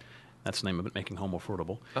program. That's the name of it, Making Home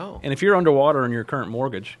Affordable. Oh. And if you're underwater on your current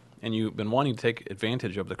mortgage and you've been wanting to take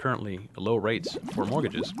advantage of the currently low rates for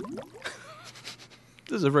mortgages,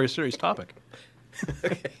 this is a very serious topic.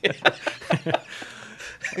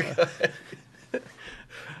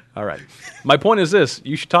 All right. My point is this.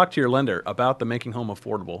 You should talk to your lender about the Making Home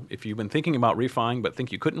Affordable. If you've been thinking about refining but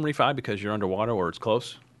think you couldn't refi because you're underwater or it's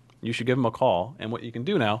close, you should give them a call. And what you can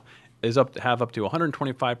do now is have up to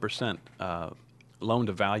 125% loan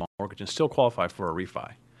to value mortgage and still qualify for a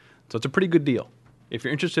refi. So it's a pretty good deal. If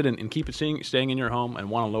you're interested in staying in your home and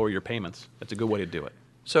want to lower your payments, that's a good way to do it.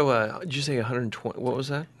 So did you say 120? What was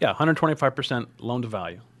that? Yeah, 125% loan to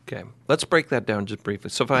value. Okay. Let's break that down just briefly.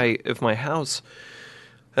 So if my house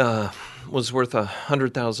was worth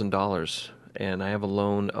 $100,000 and I have a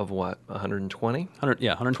loan of what, 120?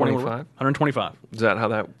 125. 125. Is that how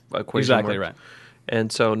that equation Exactly works? right.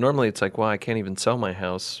 And so normally it's like, well, I can't even sell my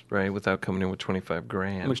house, right, without coming in with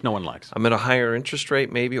 $25,000. Which no one likes. I'm at a higher interest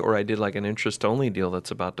rate maybe, or I did like an interest-only deal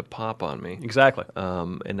that's about to pop on me. Exactly.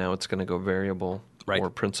 And now it's going to go variable or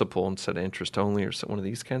principal instead of interest-only or one of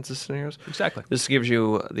these kinds of scenarios. Exactly. This gives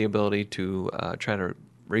you the ability to try to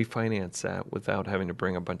refinance that without having to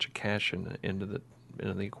bring a bunch of cash into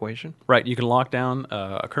the equation. Right. You can lock down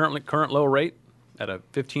a current low rate at a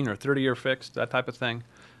 15 or 30-year fixed, that type of thing.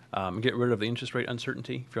 Get rid of the interest rate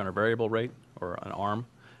uncertainty if you're on a variable rate or an ARM.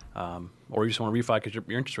 or you just want to refi because your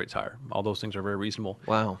interest rate's higher. All those things are very reasonable.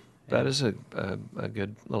 Wow. That is a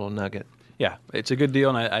good little nugget. Yeah, it's a good deal,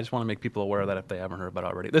 and I just want to make people aware of that if they haven't heard about it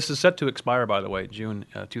already. This is set to expire, by the way, June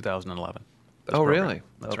 2011. Oh, really?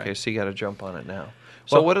 That's okay, right. So you got to jump on it now.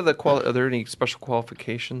 So what are are there any special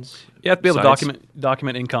qualifications? You have to be able to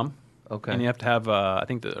document income. Okay. And you have to have, I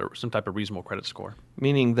think, some type of reasonable credit score.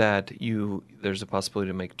 Meaning that there's a possibility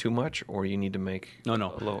to make too much, or you need to make No.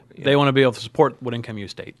 a low. Yeah. They want to be able to support what income you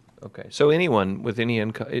state. Okay. So anyone with any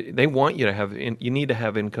income, they want you to have. You need to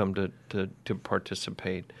have income to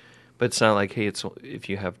participate, but it's not like, hey, it's if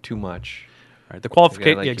you have too much. Right. The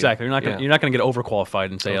qualification, like exactly. You're not going to get overqualified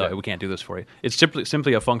and say, Okay. we can't do this for you. It's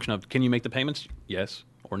simply a function of, can you make the payments? Yes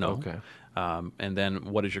or no. Okay. And then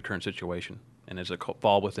what is your current situation? And does it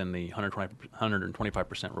fall within the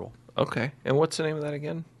 125% rule? Okay. And what's the name of that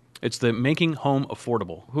again? It's the Making Home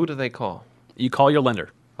Affordable. Who do they call? You call your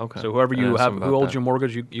lender. Okay. So whoever And you ask have, them who about holds that. your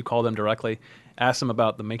mortgage, you call them directly. Ask them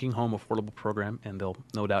about the Making Home Affordable program, and they'll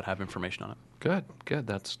no doubt have information on it. Good.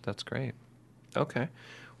 That's great. Okay.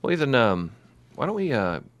 Well, Ethan, why don't we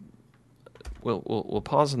we'll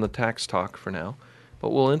pause on the tax talk for now,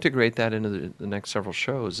 but we'll integrate that into the next several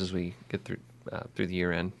shows as we get through the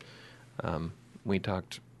year end. We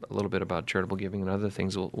talked a little bit about charitable giving and other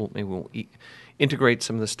things. Maybe we'll integrate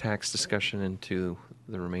some of this tax discussion into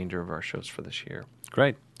the remainder of our shows for this year.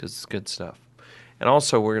 Great. This is good stuff. And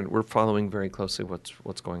also, we're following very closely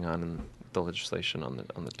what's going on in the legislation on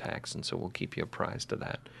the tax, and so we'll keep you apprised of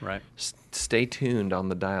that. Right. Stay tuned on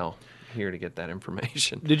the dial here to get that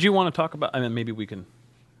information. Did you want to talk about? I mean, maybe we can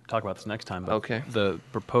talk about this next time. But Okay. The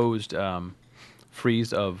proposed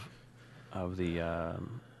freeze of the.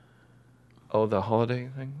 The holiday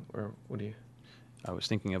thing, or what do you? I was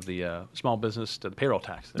thinking of the small business, the payroll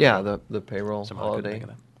tax. Yeah, the payroll Somehow I couldn't holiday.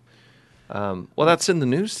 think of that. Well, that's in the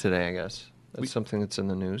news today, I guess. That's something that's in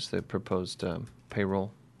the news. The proposed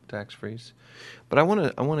payroll tax freeze. But I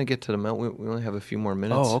want to get to the we only have a few more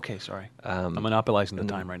minutes. Oh, okay. Sorry, I'm monopolizing the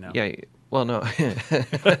time right now. Yeah. Well, no. You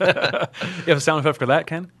have a sound effect for that,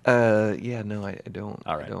 Ken? Yeah. No, I don't.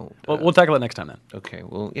 All right. I don't. Well, we'll tackle it next time then. Okay.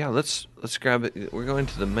 Well, yeah. Let's grab it. We're going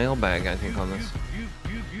to the mailbag, I think, on this.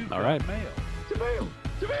 All right. The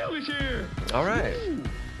mail is here. All right.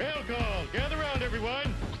 Mail call. Gather round,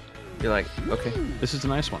 everyone. You're like, okay. This is a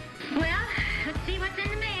nice one. Well, let's see what's in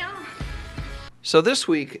the mail. So this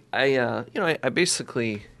week, I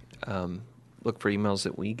basically look for emails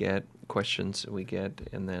that we get, questions that we get,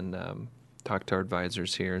 and then talk to our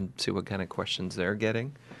advisors here and see what kind of questions they're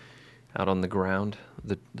getting out on the ground,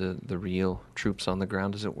 the real troops on the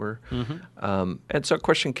ground, as it were. Mm-hmm. And so a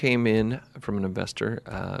question came in from an investor,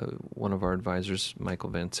 one of our advisors, Michael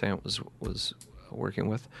Van Sant, was working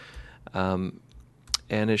with. And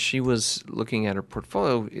as she was looking at her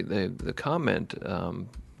portfolio, the comment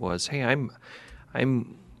was, "Hey,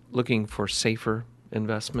 I'm looking for safer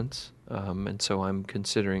investments, and so I'm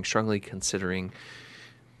strongly considering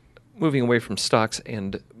moving away from stocks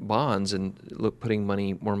and bonds and putting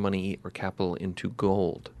more money or capital into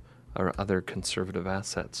gold or other conservative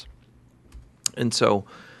assets." And so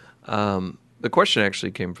the question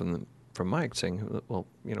actually came from Mike, saying, "Well,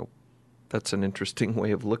 that's an interesting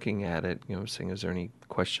way of looking at it. Saying, is there any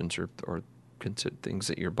questions or things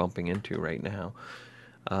that you're bumping into right now?"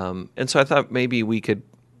 And so I thought maybe we could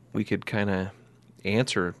kind of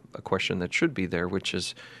answer a question that should be there, which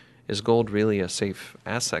is gold really a safe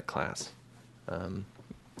asset class?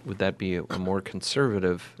 Would that be a more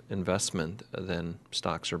conservative investment than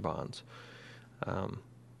stocks or bonds?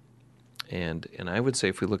 And I would say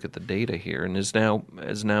if we look at the data here, and is now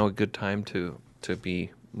a good time to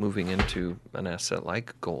be moving into an asset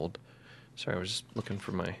like gold. Sorry, I was just looking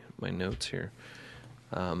for my notes here.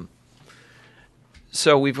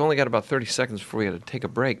 So we've only got about 30 seconds before we got to take a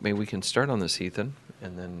break. Maybe we can start on this, Ethan,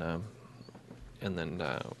 and then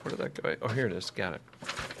where did that go? Oh, here it is. Got it.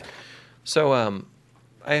 So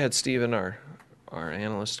I had Steven, our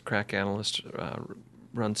analyst, crack analyst,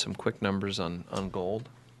 run some quick numbers on gold,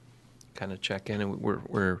 kind of check in, and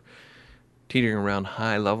we're teetering around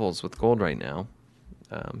high levels with gold right now.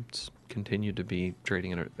 It's continued to be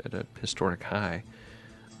trading at a historic high.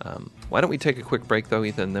 Why don't we take a quick break, though,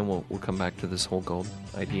 Ethan, and then we'll come back to this whole gold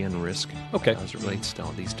idea and risk Okay. as it relates to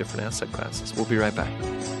all these different asset classes. We'll be right back.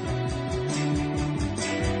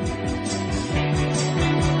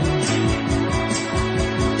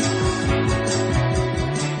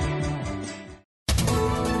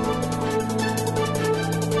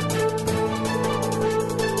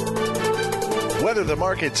 Whether the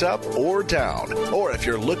market's up or down, or if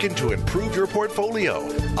you're looking to improve your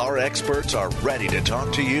portfolio, our experts are ready to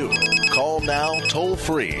talk to you. Call now toll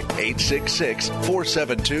free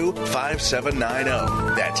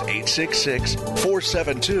 866-472-5790. That's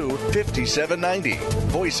 866-472-5790.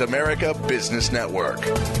 Voice America Business Network.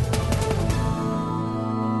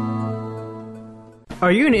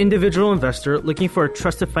 Are you an individual investor looking for a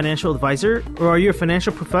trusted financial advisor, or are you a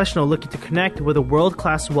financial professional looking to connect with a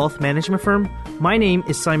world-class wealth management firm? My name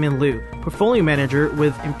is Simon Liu, portfolio manager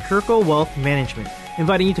with Empirical Wealth Management,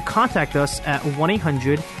 inviting you to contact us at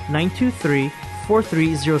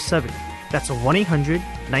 1-800-923-4307. That's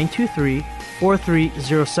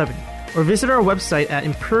 1-800-923-4307. Or visit our website at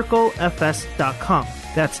empiricalfs.com.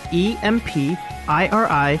 That's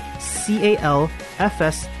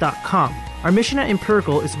EMPIRICALFS.com. Our mission at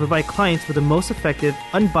Empirical is to provide clients with the most effective,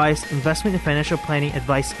 unbiased investment and financial planning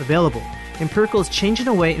advice available. Empirical is changing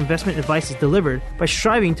the way investment advice is delivered by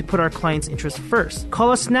striving to put our clients' interests first. Call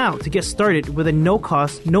us now to get started with a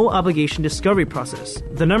no-cost, no-obligation discovery process.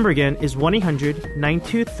 The number again is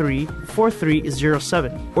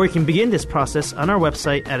 1-800-923-4307. Or you can begin this process on our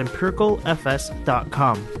website at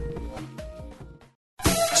empiricalfs.com.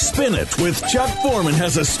 Spin It with Chuck Foreman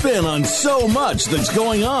has a spin on so much that's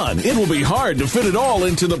going on. It will be hard to fit it all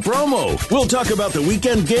into the promo. We'll talk about the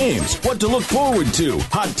weekend games, what to look forward to,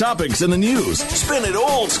 hot topics in the news. Spin It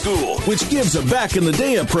old school, which gives a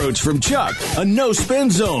back-in-the-day approach from Chuck. A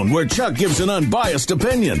no-spin zone where Chuck gives an unbiased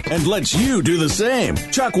opinion and lets you do the same.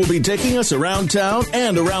 Chuck will be taking us around town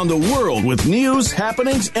and around the world with news,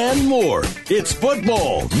 happenings, and more. It's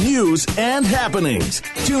football, news, and happenings.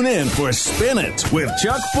 Tune in for Spin It with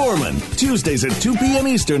Chuck Foreman, Tuesdays at 2 p.m.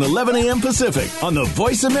 Eastern, 11 a.m. Pacific, on the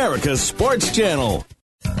Voice America Sports Channel.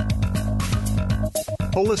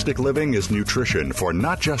 Holistic living is nutrition for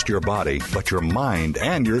not just your body, but your mind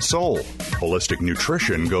and your soul. Holistic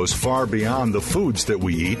nutrition goes far beyond the foods that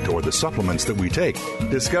we eat or the supplements that we take.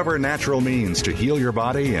 Discover natural means to heal your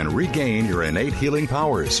body and regain your innate healing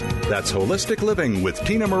powers. That's Holistic Living with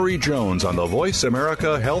Tina Marie Jones on the Voice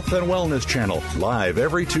America Health and Wellness Channel, live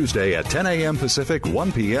every Tuesday at 10 a.m. Pacific,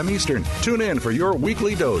 1 p.m. Eastern. Tune in for your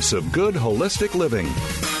weekly dose of good holistic living.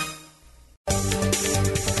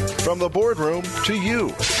 From the boardroom to you,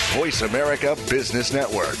 Voice America Business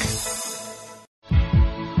Network.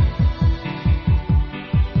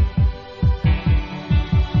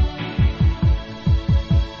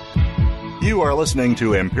 You are listening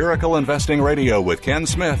to Empirical Investing Radio with Ken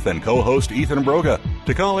Smith and co-host Ethan Broga.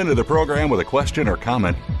 To call into the program with a question or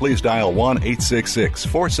comment, please dial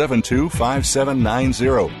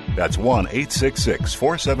 1-866-472-5790. That's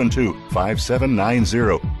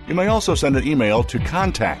 1-866-472-5790. You may also send an email to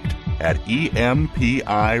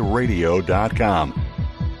contact@empiradio.com.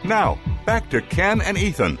 Now, back to Ken and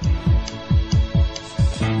Ethan.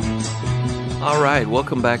 All right,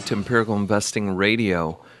 welcome back to Empirical Investing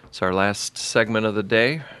Radio. It's our last segment of the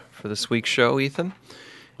day for this week's show, Ethan.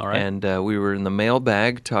 All right. And we were in the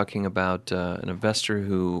mailbag talking about an investor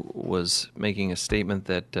who was making a statement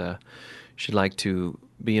that she'd like to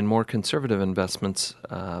be in more conservative investments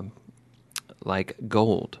like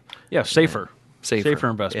gold. Yeah, safer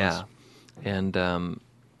investments. Yeah. And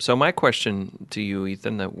so my question to you,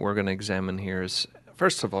 Ethan, that we're going to examine here is,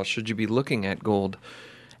 first of all, should you be looking at gold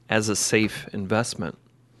as a safe investment?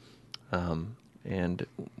 And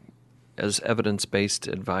as evidence-based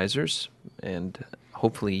advisors, and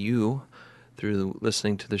hopefully you, through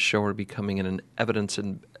listening to the show, are becoming an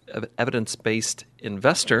evidence-based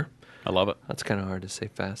investor. I love it. That's kind of hard to say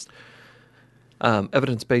fast.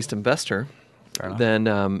 Evidence-based investor.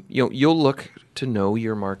 Then you'll look to know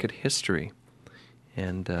your market history.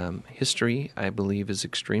 And history, I believe, is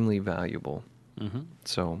extremely valuable. Mm-hmm.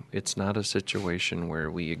 So it's not a situation where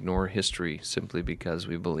we ignore history simply because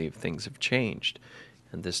we believe things have changed,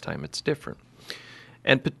 and this time it's different.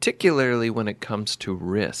 And particularly when it comes to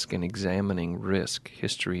risk and examining risk,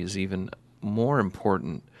 history is even more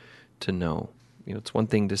important to know. You know, it's one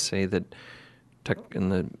thing to say that in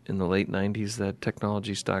the late 90s that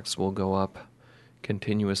technology stocks will go up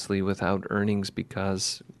continuously without earnings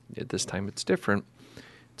because at this time it's different.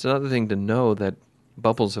 It's another thing to know that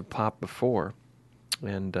bubbles have popped before,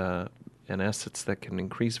 and assets that can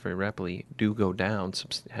increase very rapidly do go down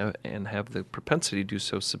and have the propensity to do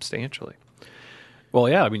so substantially. Well,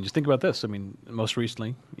 yeah, I mean, just think about this. I mean, most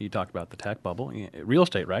recently, you talked about the tech bubble, real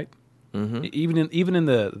estate, right? Mm-hmm. Even in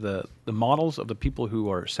the models of the people who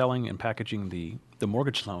are selling and packaging the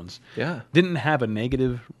mortgage loans, didn't have a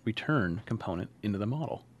negative return component into the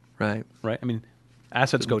model. Right. Right. I mean,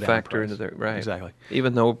 assets go down. Factor into their right. Exactly.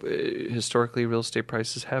 Even though historically real estate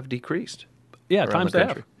prices have decreased. Yeah, times they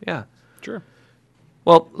have. Yeah. Sure.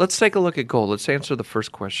 Well, let's take a look at gold. Let's answer the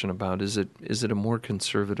first question about is it a more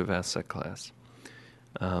conservative asset class?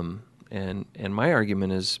 And my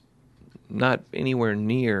argument is not anywhere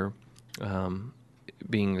near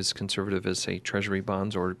being as conservative as, say, Treasury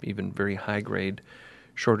bonds or even very high-grade,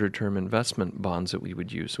 shorter-term investment bonds that we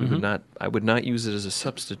would use. I would not use it as a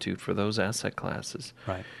substitute for those asset classes.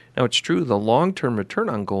 Right. Now, it's true the long-term return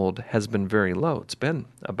on gold has been very low. It's been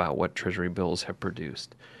about what Treasury bills have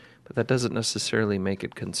produced. But that doesn't necessarily make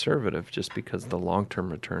it conservative just because the long-term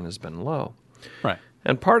return has been low. Right.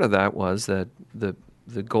 And part of that was that the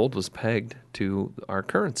gold was pegged to our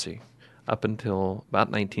currency up until about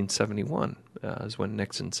 1971, is when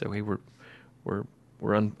Nixon said, "Hey, we're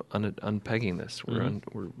unpegging this. We're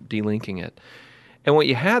delinking it." And what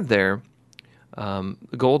you had there,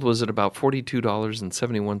 gold was at about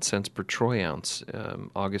 $42.71 per troy ounce,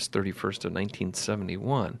 August 31st of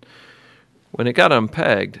 1971. When it got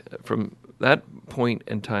unpegged, from that point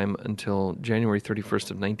in time until January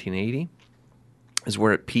 31st of 1980, is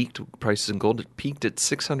where it peaked. Prices in gold, it peaked at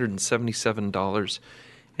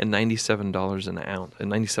 $677.97 an ounce, and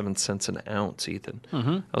 97 cents an ounce, Ethan.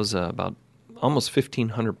 That was about almost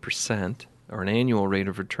 1,500%, or an annual rate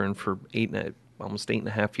of return for almost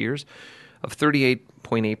 8.5 years, of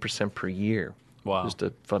 38.8% per year. Wow. Just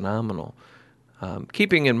a phenomenal.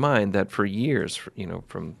 Keeping in mind that for years, for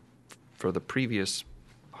the previous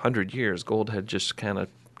 100 years, gold had just kind of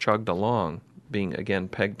chugged along, being, again,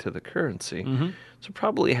 pegged to the currency. So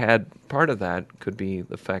probably had part of that could be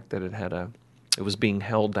the fact that it was being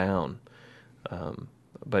held down.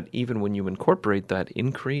 But even when you incorporate that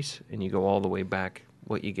increase and you go all the way back,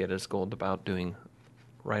 what you get is gold about doing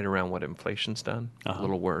right around what inflation's done, a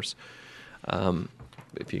little worse,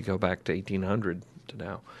 if you go back to 1800 to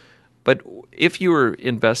now. But if you were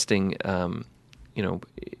investing,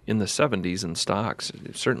 in the 70s in stocks,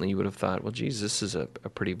 certainly you would have thought, well, geez, this is a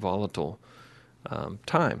pretty volatile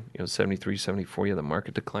time. 73, 74, the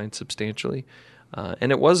market declined substantially.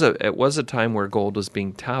 And it was a time where gold was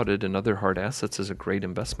being touted and other hard assets as a great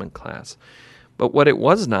investment class. But what it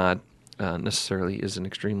was not necessarily is an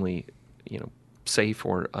extremely, safe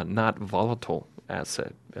or not volatile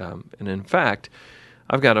asset. And in fact,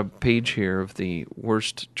 I've got a page here of the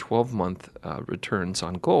worst 12-month returns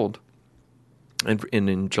on gold. And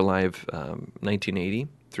in July of 1980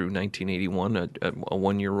 through 1981, a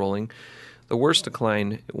 1-year rolling, the worst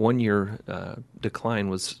decline, 1-year decline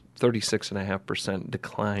was 36.5%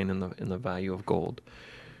 decline in the value of gold.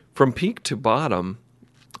 From peak to bottom,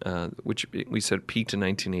 which we said peaked in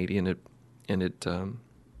 1980, and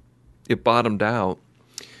it bottomed out,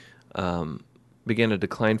 began to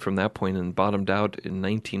decline from that point and bottomed out in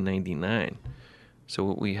 1999. So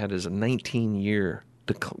what we had is a 19-year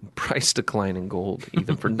price decline in gold,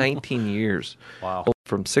 even for 19 years. Wow.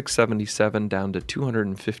 From $677 down to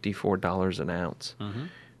 $254 an ounce.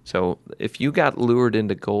 So if you got lured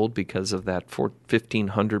into gold because of that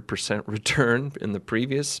 1,500% return in the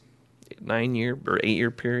previous 9-year or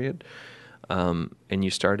 8-year period, and you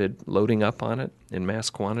started loading up on it in mass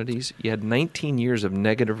quantities, you had 19 years of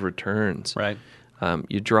negative returns. Right.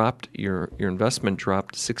 You dropped your investment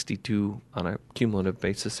dropped 62 on a cumulative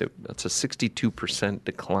basis. That's a 62%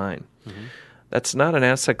 decline. That's not an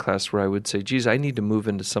asset class where I would say, geez, I need to move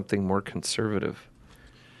into something more conservative.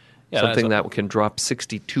 Yeah, something that can drop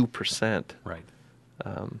 62%. Right.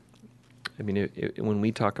 When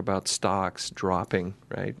we talk about stocks dropping,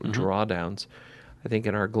 right, drawdowns, I think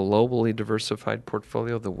in our globally diversified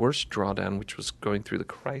portfolio, the worst drawdown, which was going through the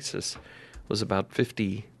crisis, was about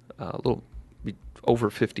over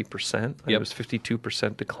 50%. It was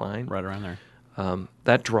 52% decline. Right around there.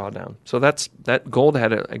 That drawdown. So that gold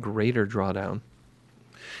had a greater drawdown.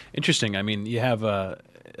 Interesting. I mean, you have a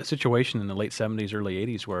situation in the late 70s, early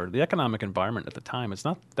 80s where the economic environment at the time is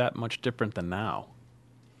not that much different than now.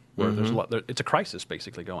 Where there's it's a crisis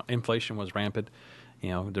basically going. Inflation was rampant.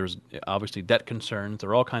 There's obviously debt concerns. There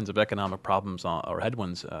are all kinds of economic problems or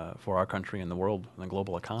headwinds for our country and the world and the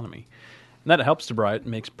global economy. And that helps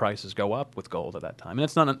makes prices go up with gold at that time. And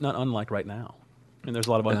it's not unlike right now. And there's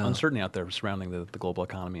a lot of uncertainty out there surrounding the global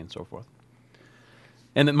economy and so forth.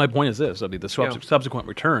 And then my point is this: the subsequent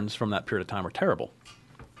returns from that period of time are terrible.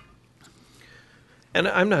 And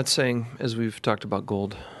I'm not saying, as we've talked about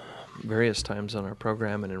gold various times on our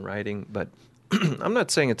program and in writing, but I'm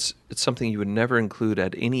not saying it's something you would never include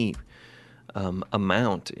at any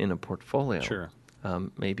amount in a portfolio. Sure.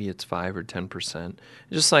 Maybe it's 5 or 10%.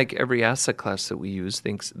 Just like every asset class that we use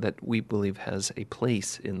thinks that we believe has a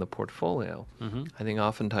place in the portfolio. I think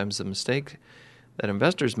oftentimes the mistake that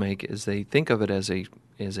investors make is they think of it as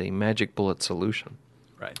a magic bullet solution.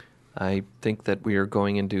 Right. I think that we are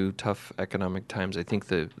going into tough economic times. I think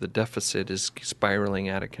the deficit is spiraling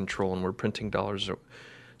out of control, and we're printing dollars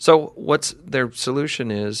So what's their solution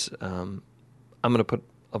is I'm going to put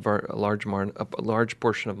a large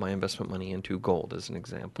portion of my investment money into gold, as an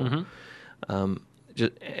example. And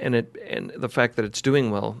the fact that it's doing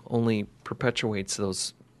well only perpetuates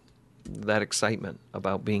that excitement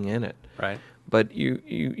about being in it. Right. But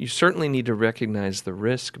you certainly need to recognize the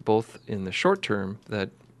risk, both in the short term, that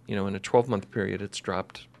in a 12-month period it's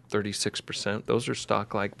dropped 36%. Those are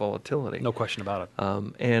stock-like volatility. No question about it.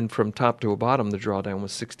 And from top to bottom, the drawdown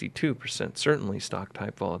was 62%. Certainly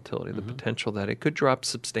stock-type volatility. The potential that it could drop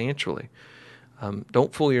substantially.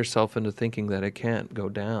 Don't fool yourself into thinking that it can't go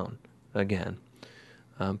down again,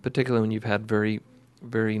 particularly when you've had very,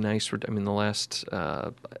 very nice. The last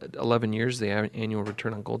 11 years, the annual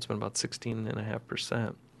return on gold's been about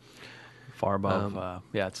 16.5%. Far above.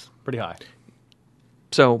 It's pretty high.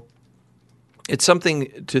 So it's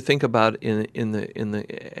something to think about in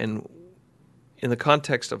the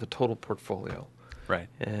context of a total portfolio, right?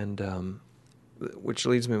 And which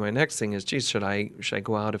leads me to my next thing is, should I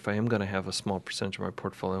go out, if I am going to have a small percentage of my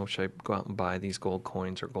portfolio, should I go out and buy these gold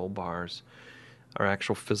coins or gold bars, or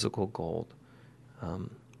actual physical gold?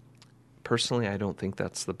 Personally, I don't think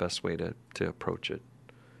that's the best way to approach it.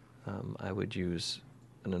 I would use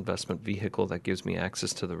an investment vehicle that gives me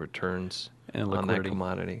access to the returns on that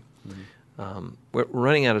commodity. We're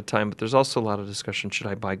running out of time, but there's also a lot of discussion, should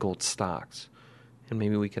I buy gold stocks? And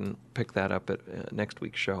maybe we can pick that up at next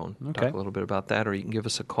week's show and talk a little bit about that, or you can give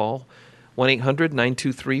us a call,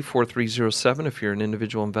 1-800-923-4307 if you're an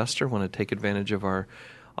individual investor, want to take advantage of our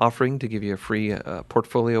offering to give you a free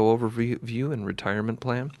portfolio overview and retirement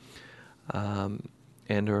plan.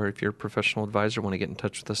 Or if you're a professional advisor, want to get in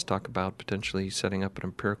touch with us, talk about potentially setting up an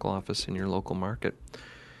Empirical office in your local market.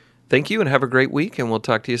 Thank you and have a great week, and we'll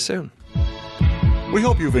talk to you soon. We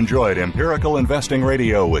hope you've enjoyed Empirical Investing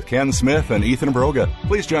Radio with Ken Smith and Ethan Broga.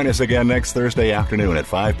 Please join us again next Thursday afternoon at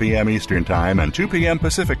 5 p.m. Eastern Time and 2 p.m.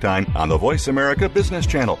 Pacific Time on the Voice America Business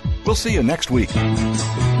Channel. We'll see you next week.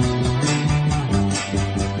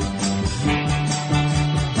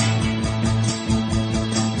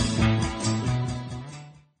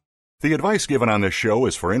 The advice given on this show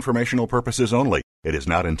is for informational purposes only. It is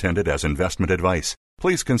not intended as investment advice.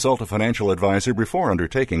 Please consult a financial advisor before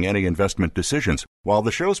undertaking any investment decisions. While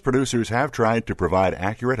the show's producers have tried to provide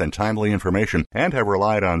accurate and timely information and have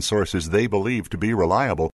relied on sources they believe to be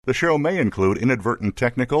reliable, the show may include inadvertent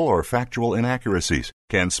technical or factual inaccuracies.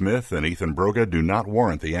 Ken Smith and Ethan Broga do not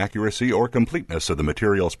warrant the accuracy or completeness of the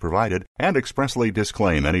materials provided and expressly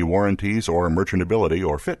disclaim any warranties or merchantability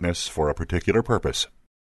or fitness for a particular purpose.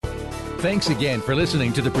 Thanks again for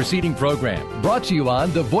listening to the preceding program, brought to you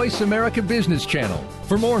on the Voice America Business Channel.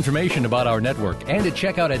 For more information about our network and to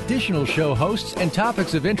check out additional show hosts and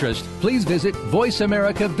topics of interest, please visit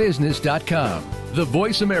voiceamericabusiness.com. The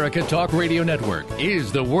Voice America Talk Radio Network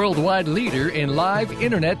is the worldwide leader in live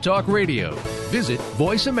Internet talk radio. Visit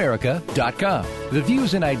voiceamerica.com. The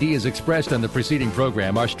views and ideas expressed on the preceding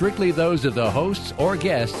program are strictly those of the hosts or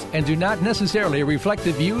guests and do not necessarily reflect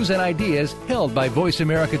the views and ideas held by Voice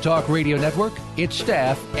America Talk Radio Network, its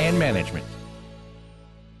staff, and management.